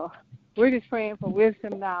 So we're just praying for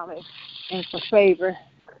wisdom, knowledge, and for favor,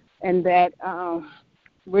 and that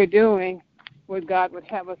we're doing what God would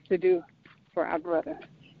have us to do for our brother.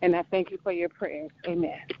 And I thank you for your prayers.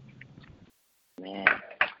 Amen. Amen.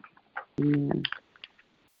 Amen.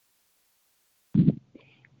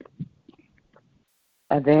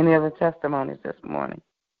 Are there any other testimonies this morning?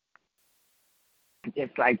 I'd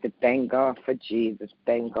just like to thank God for Jesus.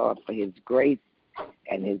 Thank God for his grace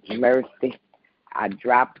and his mercy. I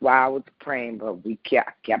dropped while I was praying, but we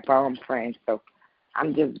kept on praying. So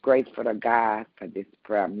I'm just grateful to God for this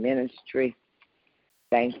prayer ministry.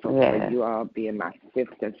 Thankful for you all being my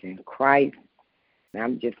sisters in Christ. And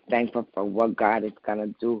I'm just thankful for what God is going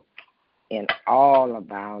to do in all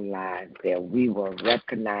of our lives, that we will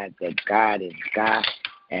recognize that God is God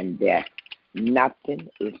and that nothing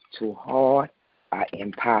is too hard or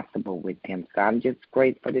impossible with him. So I'm just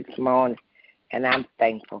grateful this morning, and I'm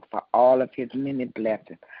thankful for all of his many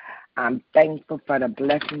blessings. I'm thankful for the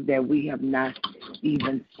blessings that we have not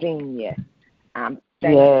even seen yet. I'm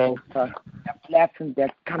thankful for the blessings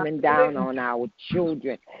that's coming down on our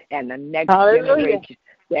children and the next generation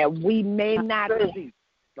that we may not see,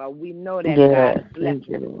 but we know that God's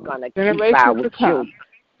blessing is going to keep our children.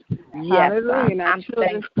 Yes, I'm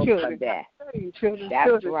thankful for that.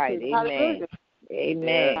 That's right. Amen.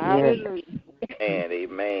 Amen. Hallelujah.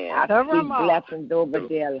 Amen. I speak blessings over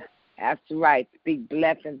there. That's right. Speak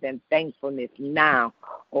blessings and thankfulness now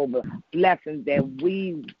over blessings that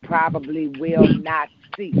we probably will not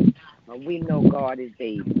see, but we know God is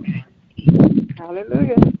able.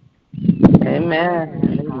 Hallelujah.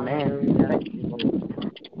 Amen. Amen. Thank you, Lord.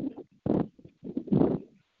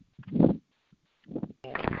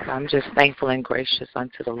 I'm just thankful and gracious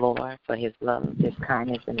unto the Lord for his love, his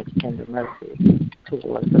kindness, and his tender mercy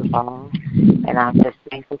towards us all. And I'm just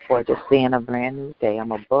thankful for just seeing a brand new day.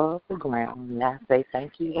 I'm above the ground. And I say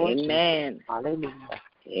thank you, Lord. Amen. Jesus. Hallelujah.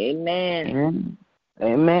 Amen.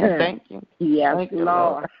 Amen. Thank you. Yes, thank you,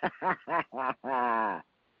 Lord.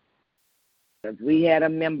 Because we had a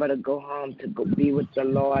member to go home to go be with the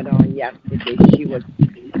Lord on yesterday. She was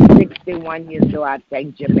 61 years old. I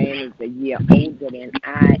think Jermaine is a year older than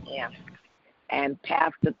I am. And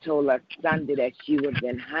Pastor told us Sunday that she was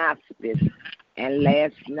in hospice. And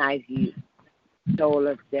last night he told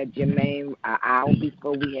us that Jermaine, an hour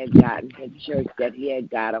before we had gotten to church, that he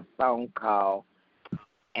had got a phone call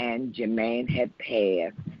and Jermaine had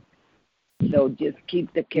passed. So just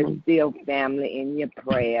keep the Castile family in your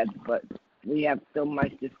prayers. But we have so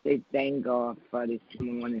much to say thank God for this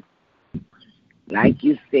morning. Like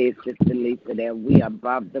you said, Sister Lisa, that we are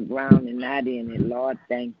above the ground and not in it. Lord,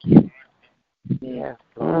 thank you. Yes,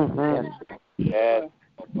 Lord. Yes,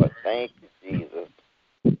 Lord. Thank you, Jesus.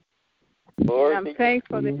 Lord, I'm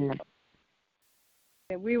thankful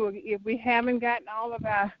that we will, if we haven't gotten all of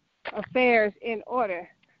our affairs in order,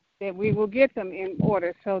 that we will get them in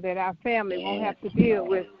order so that our family won't have to deal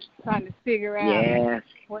with trying to figure out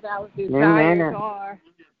what our desires are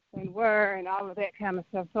and were and all of that kind of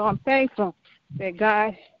stuff. So I'm thankful that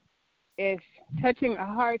God is touching our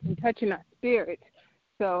hearts and touching our spirits.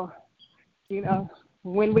 So, you know,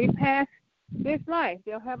 when we pass this life,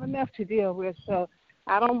 they'll have enough to deal with. So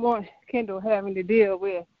I don't want Kendall having to deal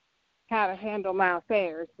with how to handle my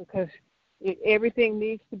affairs, because everything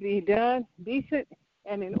needs to be done decent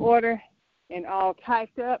and in order and all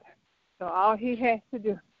typed up. So all he has to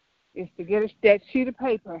do is to get that sheet of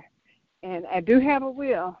paper. And I do have a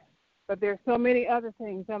will, but there's so many other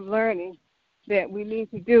things I'm learning that we need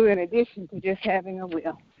to do in addition to just having a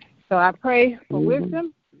will. So I pray for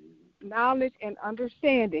wisdom, knowledge, and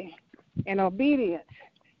understanding and obedience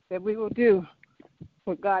that we will do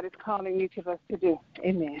what God is calling each of us to do.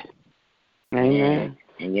 Amen. Amen.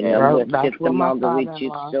 And you know what, Sister Marguerite,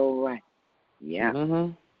 you're so right. Yeah.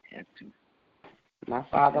 Mm-hmm. My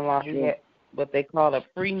father-in-law, he had what they call a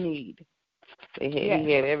pre-need. He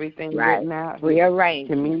had everything written out.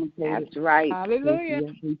 Prearranged. Communicated. That's right.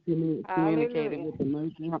 Hallelujah. He communicated with the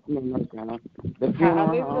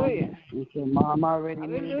funeral home. And so Mom already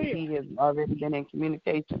knew that he has already been in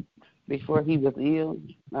communication before he was ill.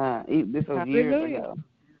 This was years ago.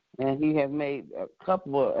 And he had made a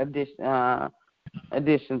couple of additions.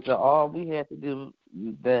 So all we had to do,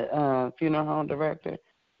 the funeral home director,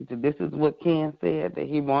 He said, this is what Ken said that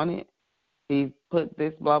he wanted. He put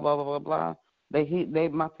this blah, blah, blah, blah,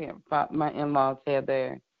 blah. My in-laws had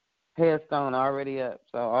their headstone already up,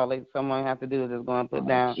 so someone have to do is just go and put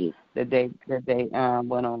down the date that they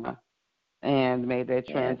went on and made that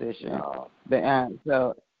transition. But,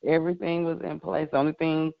 so everything was in place. The only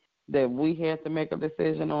thing that we had to make a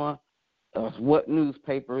decision on was what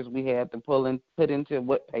newspapers we had to put into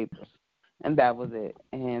what papers, and that was it.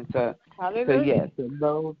 And so yes,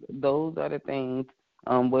 so those are the things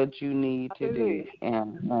what you need to do,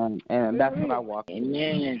 and that's what I walk in.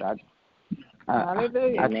 I trust,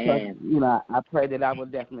 I pray that I will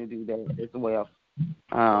definitely do that as well.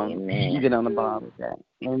 Get on the ball with that.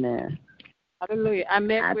 Amen. Hallelujah. I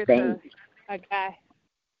met with a guy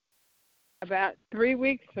about 3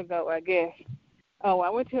 weeks ago, I guess. I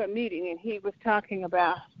went to a meeting, and he was talking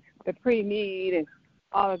about the pre-need and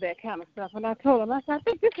all of that kind of stuff. And I told him, I said, I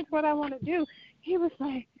think this is what I want to do. He was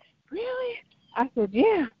like, really? I said,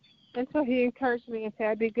 yeah. And so he encouraged me and said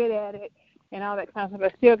I'd be good at it and all that kind of stuff.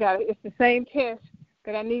 But I still got it. It's the same test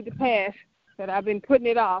that I need to pass that I've been putting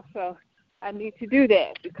it off. So I need to do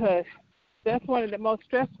that because that's one of the most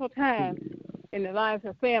stressful times in the lives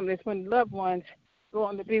of families when loved ones go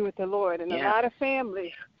on to be with the Lord. And a lot of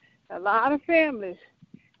families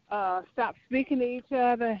stop speaking to each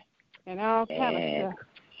other and all kind of stuff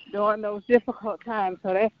during those difficult times.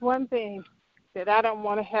 So that's one thing that I don't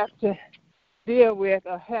want to have to deal with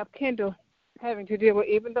or have Kendall having to deal with.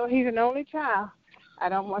 Even though he's an only child, I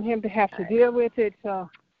don't want him to have to deal with it. So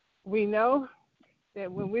we know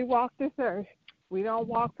that when we walk this earth, we don't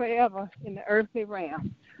walk forever in the earthly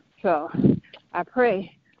realm. So I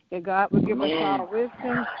pray that God will give us all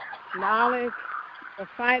wisdom, knowledge, the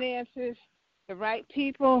finances, the right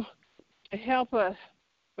people to help us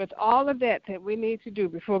with all of that we need to do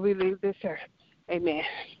before we leave this earth. Amen.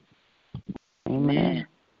 Amen.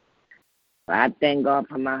 Well, I thank God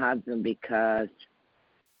for my husband because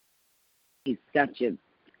he's such a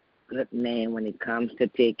good man when it comes to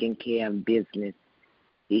taking care of business.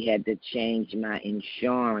 He had to change my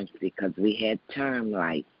insurance because we had term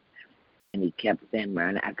life. And he kept saying,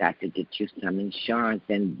 man, I got to get you some insurance.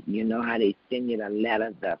 And you know how they send you the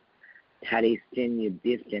letters of how they send you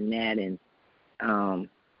this and that, and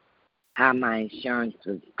how my insurance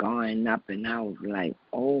was going up. And I was like,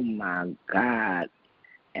 oh, my God.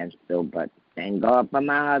 And so, but thank God for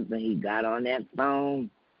my husband. He got on that phone.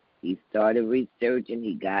 He started researching.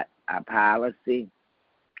 He got a policy.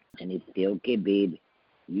 And he still, okay, baby,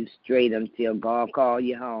 you straight until God call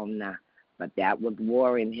you home now. But that was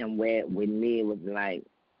worrying him with me. It was like,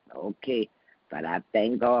 okay. But I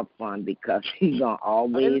thank God for him because he's going to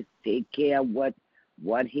always take care of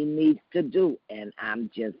what he needs to do. And I'm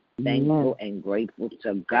just thankful and grateful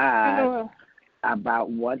to God about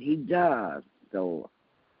what he does. So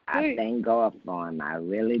I thank God for him. I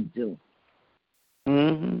really do.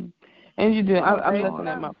 Mm-hmm. And you do. I'm looking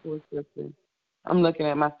at my poor sister. I'm looking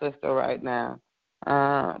at my sister right now.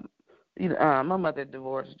 My mother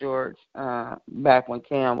divorced George back when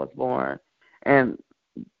Cam was born. And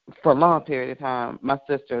for a long period of time, my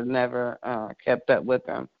sister never kept up with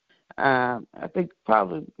him. I think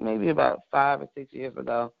probably maybe about 5 or 6 years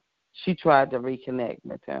ago, she tried to reconnect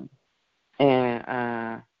with him.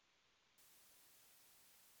 And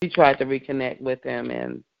she tried to reconnect with him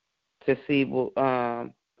and to see,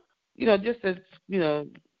 just to,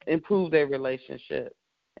 improve their relationship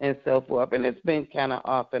and so forth. And it's been kind of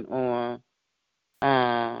off and on.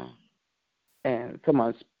 And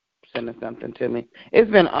someone's sending something to me. It's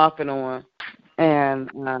been off and on. And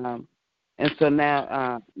so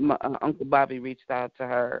now my, Uncle Bobby reached out to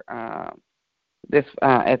her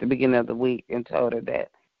at the beginning of the week and told her that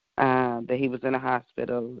he was in a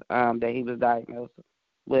hospital, that he was diagnosed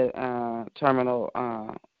with terminal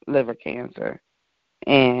liver cancer,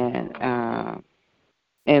 and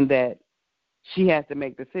that she has to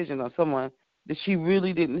make decisions on someone that she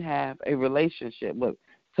really didn't have a relationship with,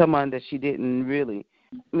 someone that she didn't really.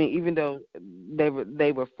 I mean, even though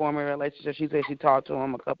they were forming a relationship, she said she talked to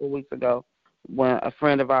him a couple of weeks ago when a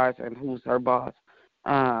friend of ours, and who's her boss,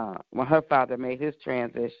 when her father made his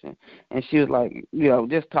transition, and she was like,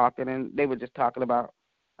 just talking, and they were just talking about,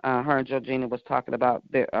 her and Georgina was talking about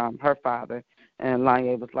her father, and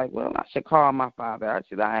Lanya was like, well, I should call my father.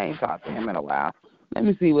 I ain't talked to him in a while. Let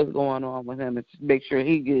me see what's going on with him and make sure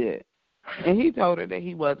he good. And he told her that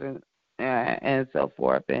he wasn't, and so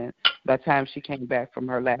forth. And by the time she came back from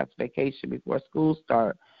her last vacation before school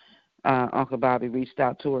started, Uncle Bobby reached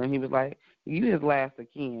out to her, and he was like, you his last of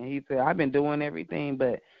kin. He said, I've been doing everything,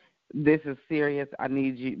 but this is serious. I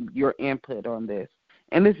need your input on this.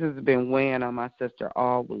 And this has been weighing on my sister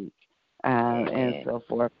all week. and so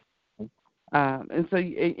forth. And so,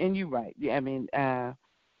 and you're right. Yeah, I mean,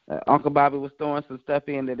 Uncle Bobby was throwing some stuff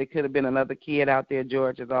in that it could have been another kid out there.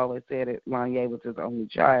 George has always said it. Lanye was his only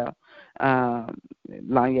child.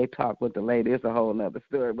 Lanye talked with the lady. It's a whole other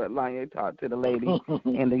story, but Lanye talked to the lady,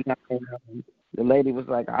 and the lady was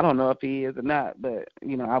like, I don't know if he is or not, but,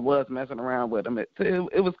 I was messing around with him.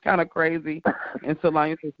 It was kind of crazy. And so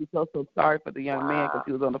Lanye said she felt so sorry for the young man because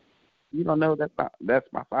he was on the phone. You don't know that's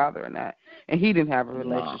my father or not. And he didn't have a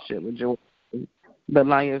relationship with George. But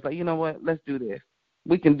Lanye was like, you know what, let's do this.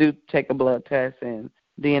 We can take a blood test and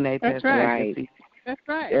DNA test. That's right. And That's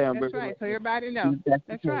right. That's right. So everybody knows.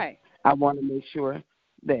 That's right. I want to make sure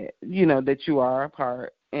that that you are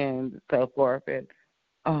apart and so forth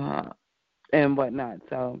and whatnot.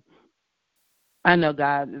 So I know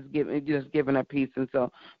God is giving her peace, and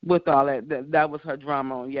so with all that was her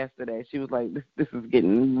drama on yesterday. She was like, "This is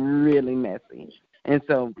getting really messy," and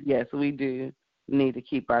so yes, we do need to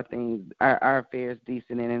keep our things, our affairs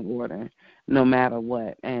decent and in order, no matter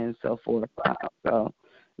what, and so forth. So,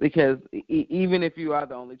 because even if you are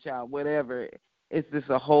the only child, whatever, it's just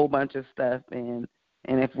a whole bunch of stuff. And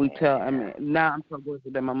if we now I'm so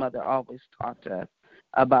grateful that my mother always talked to us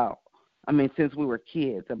about, since we were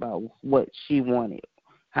kids, about what she wanted,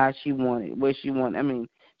 how she wanted, what she wanted.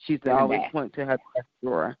 She used to always point to her desk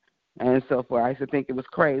drawer and so forth. I used to think it was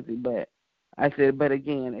crazy, but I said, but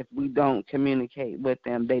again, if we don't communicate with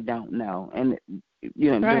them, they don't know. And,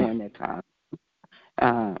 during that time,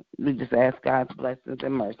 we just ask God's blessings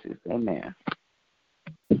and mercies. Amen.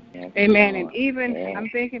 Amen. And even I'm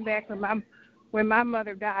thinking back when my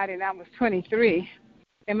mother died and I was 23,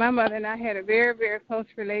 and my mother and I had a very, very close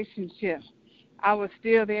relationship. I was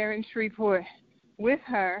still there in Shreveport with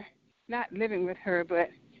her, not living with her, but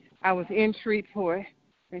I was in Shreveport,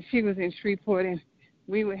 and she was in Shreveport, and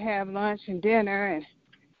we would have lunch and dinner and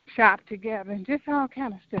shop together and just all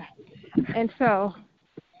kind of stuff. And so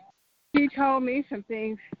she told me some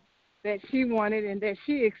things that she wanted and that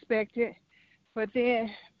she expected. But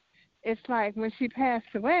then it's like when she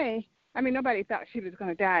passed away, nobody thought she was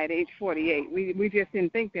going to die at age 48. We just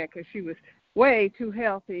didn't think that because she was way too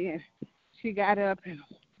healthy. And she got up and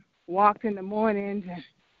walked in the mornings and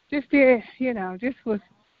just did, just was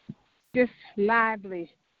just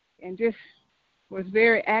lively and just was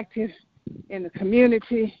very active in the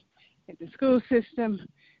community, in the school system,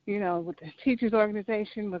 with the teachers'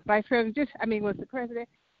 organization, was vice president, was the president,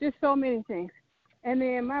 just so many things. And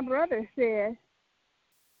then my brother said,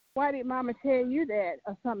 why did Mama tell you that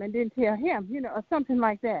or something and didn't tell him, or something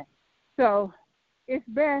like that. So it's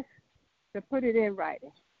best to put it in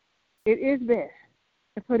writing. It is best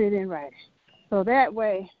to put it in writing. So that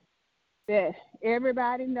way that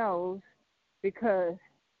everybody knows, because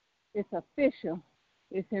it's official,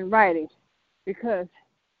 it's in writing, because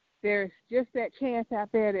there's just that chance out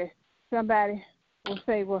there that somebody will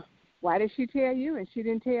say, well, why did she tell you and she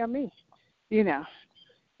didn't tell me,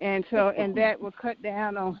 And so, and that will cut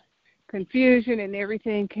down on confusion, and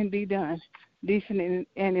everything can be done decent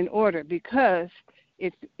and in order, because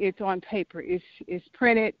it's on paper, it's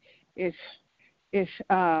printed, it's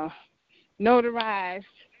notarized,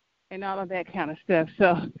 and all of that kind of stuff.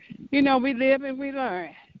 So, we live and we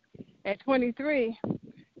learn. At 23,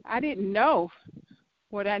 I didn't know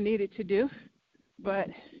what I needed to do, but,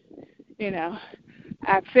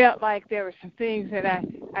 I felt like there were some things that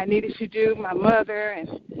I needed to do, my mother and,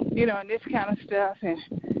 and this kind of stuff.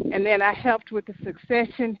 And then I helped with the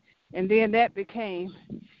succession, and then that became,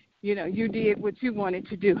 you did what you wanted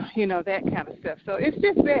to do, that kind of stuff. So it's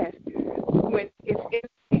just best when it's in,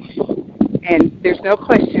 and there's no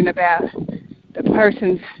question about the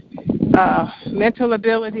person's mental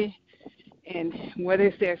ability and what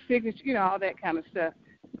is their signature, all that kind of stuff.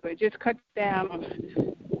 But it just cuts down on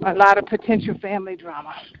a lot of potential family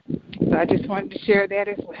drama. So I just wanted to share that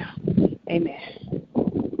as well. Amen.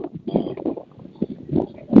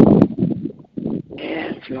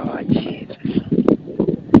 Yes, Lord Jesus.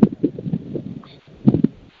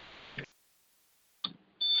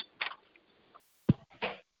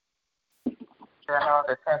 All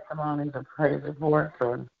the testimonies and praise reports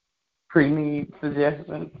or pre-need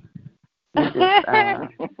suggestions. We just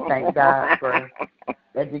thank God for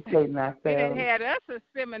educating ourselves. They had us a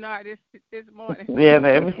seminar this morning.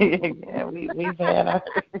 We've had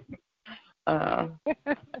our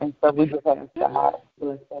and so we just have to God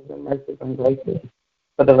bless us and mercy and graces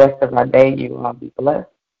for the rest of our day. You all be blessed.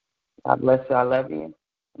 God bless you. I love you.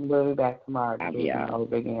 And we'll be back tomorrow to do it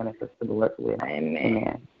over again if it's the Lord's will.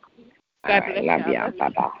 Amen. God bless love y'all.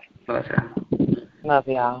 Bye-bye. Bless you. Love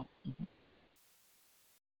y'all.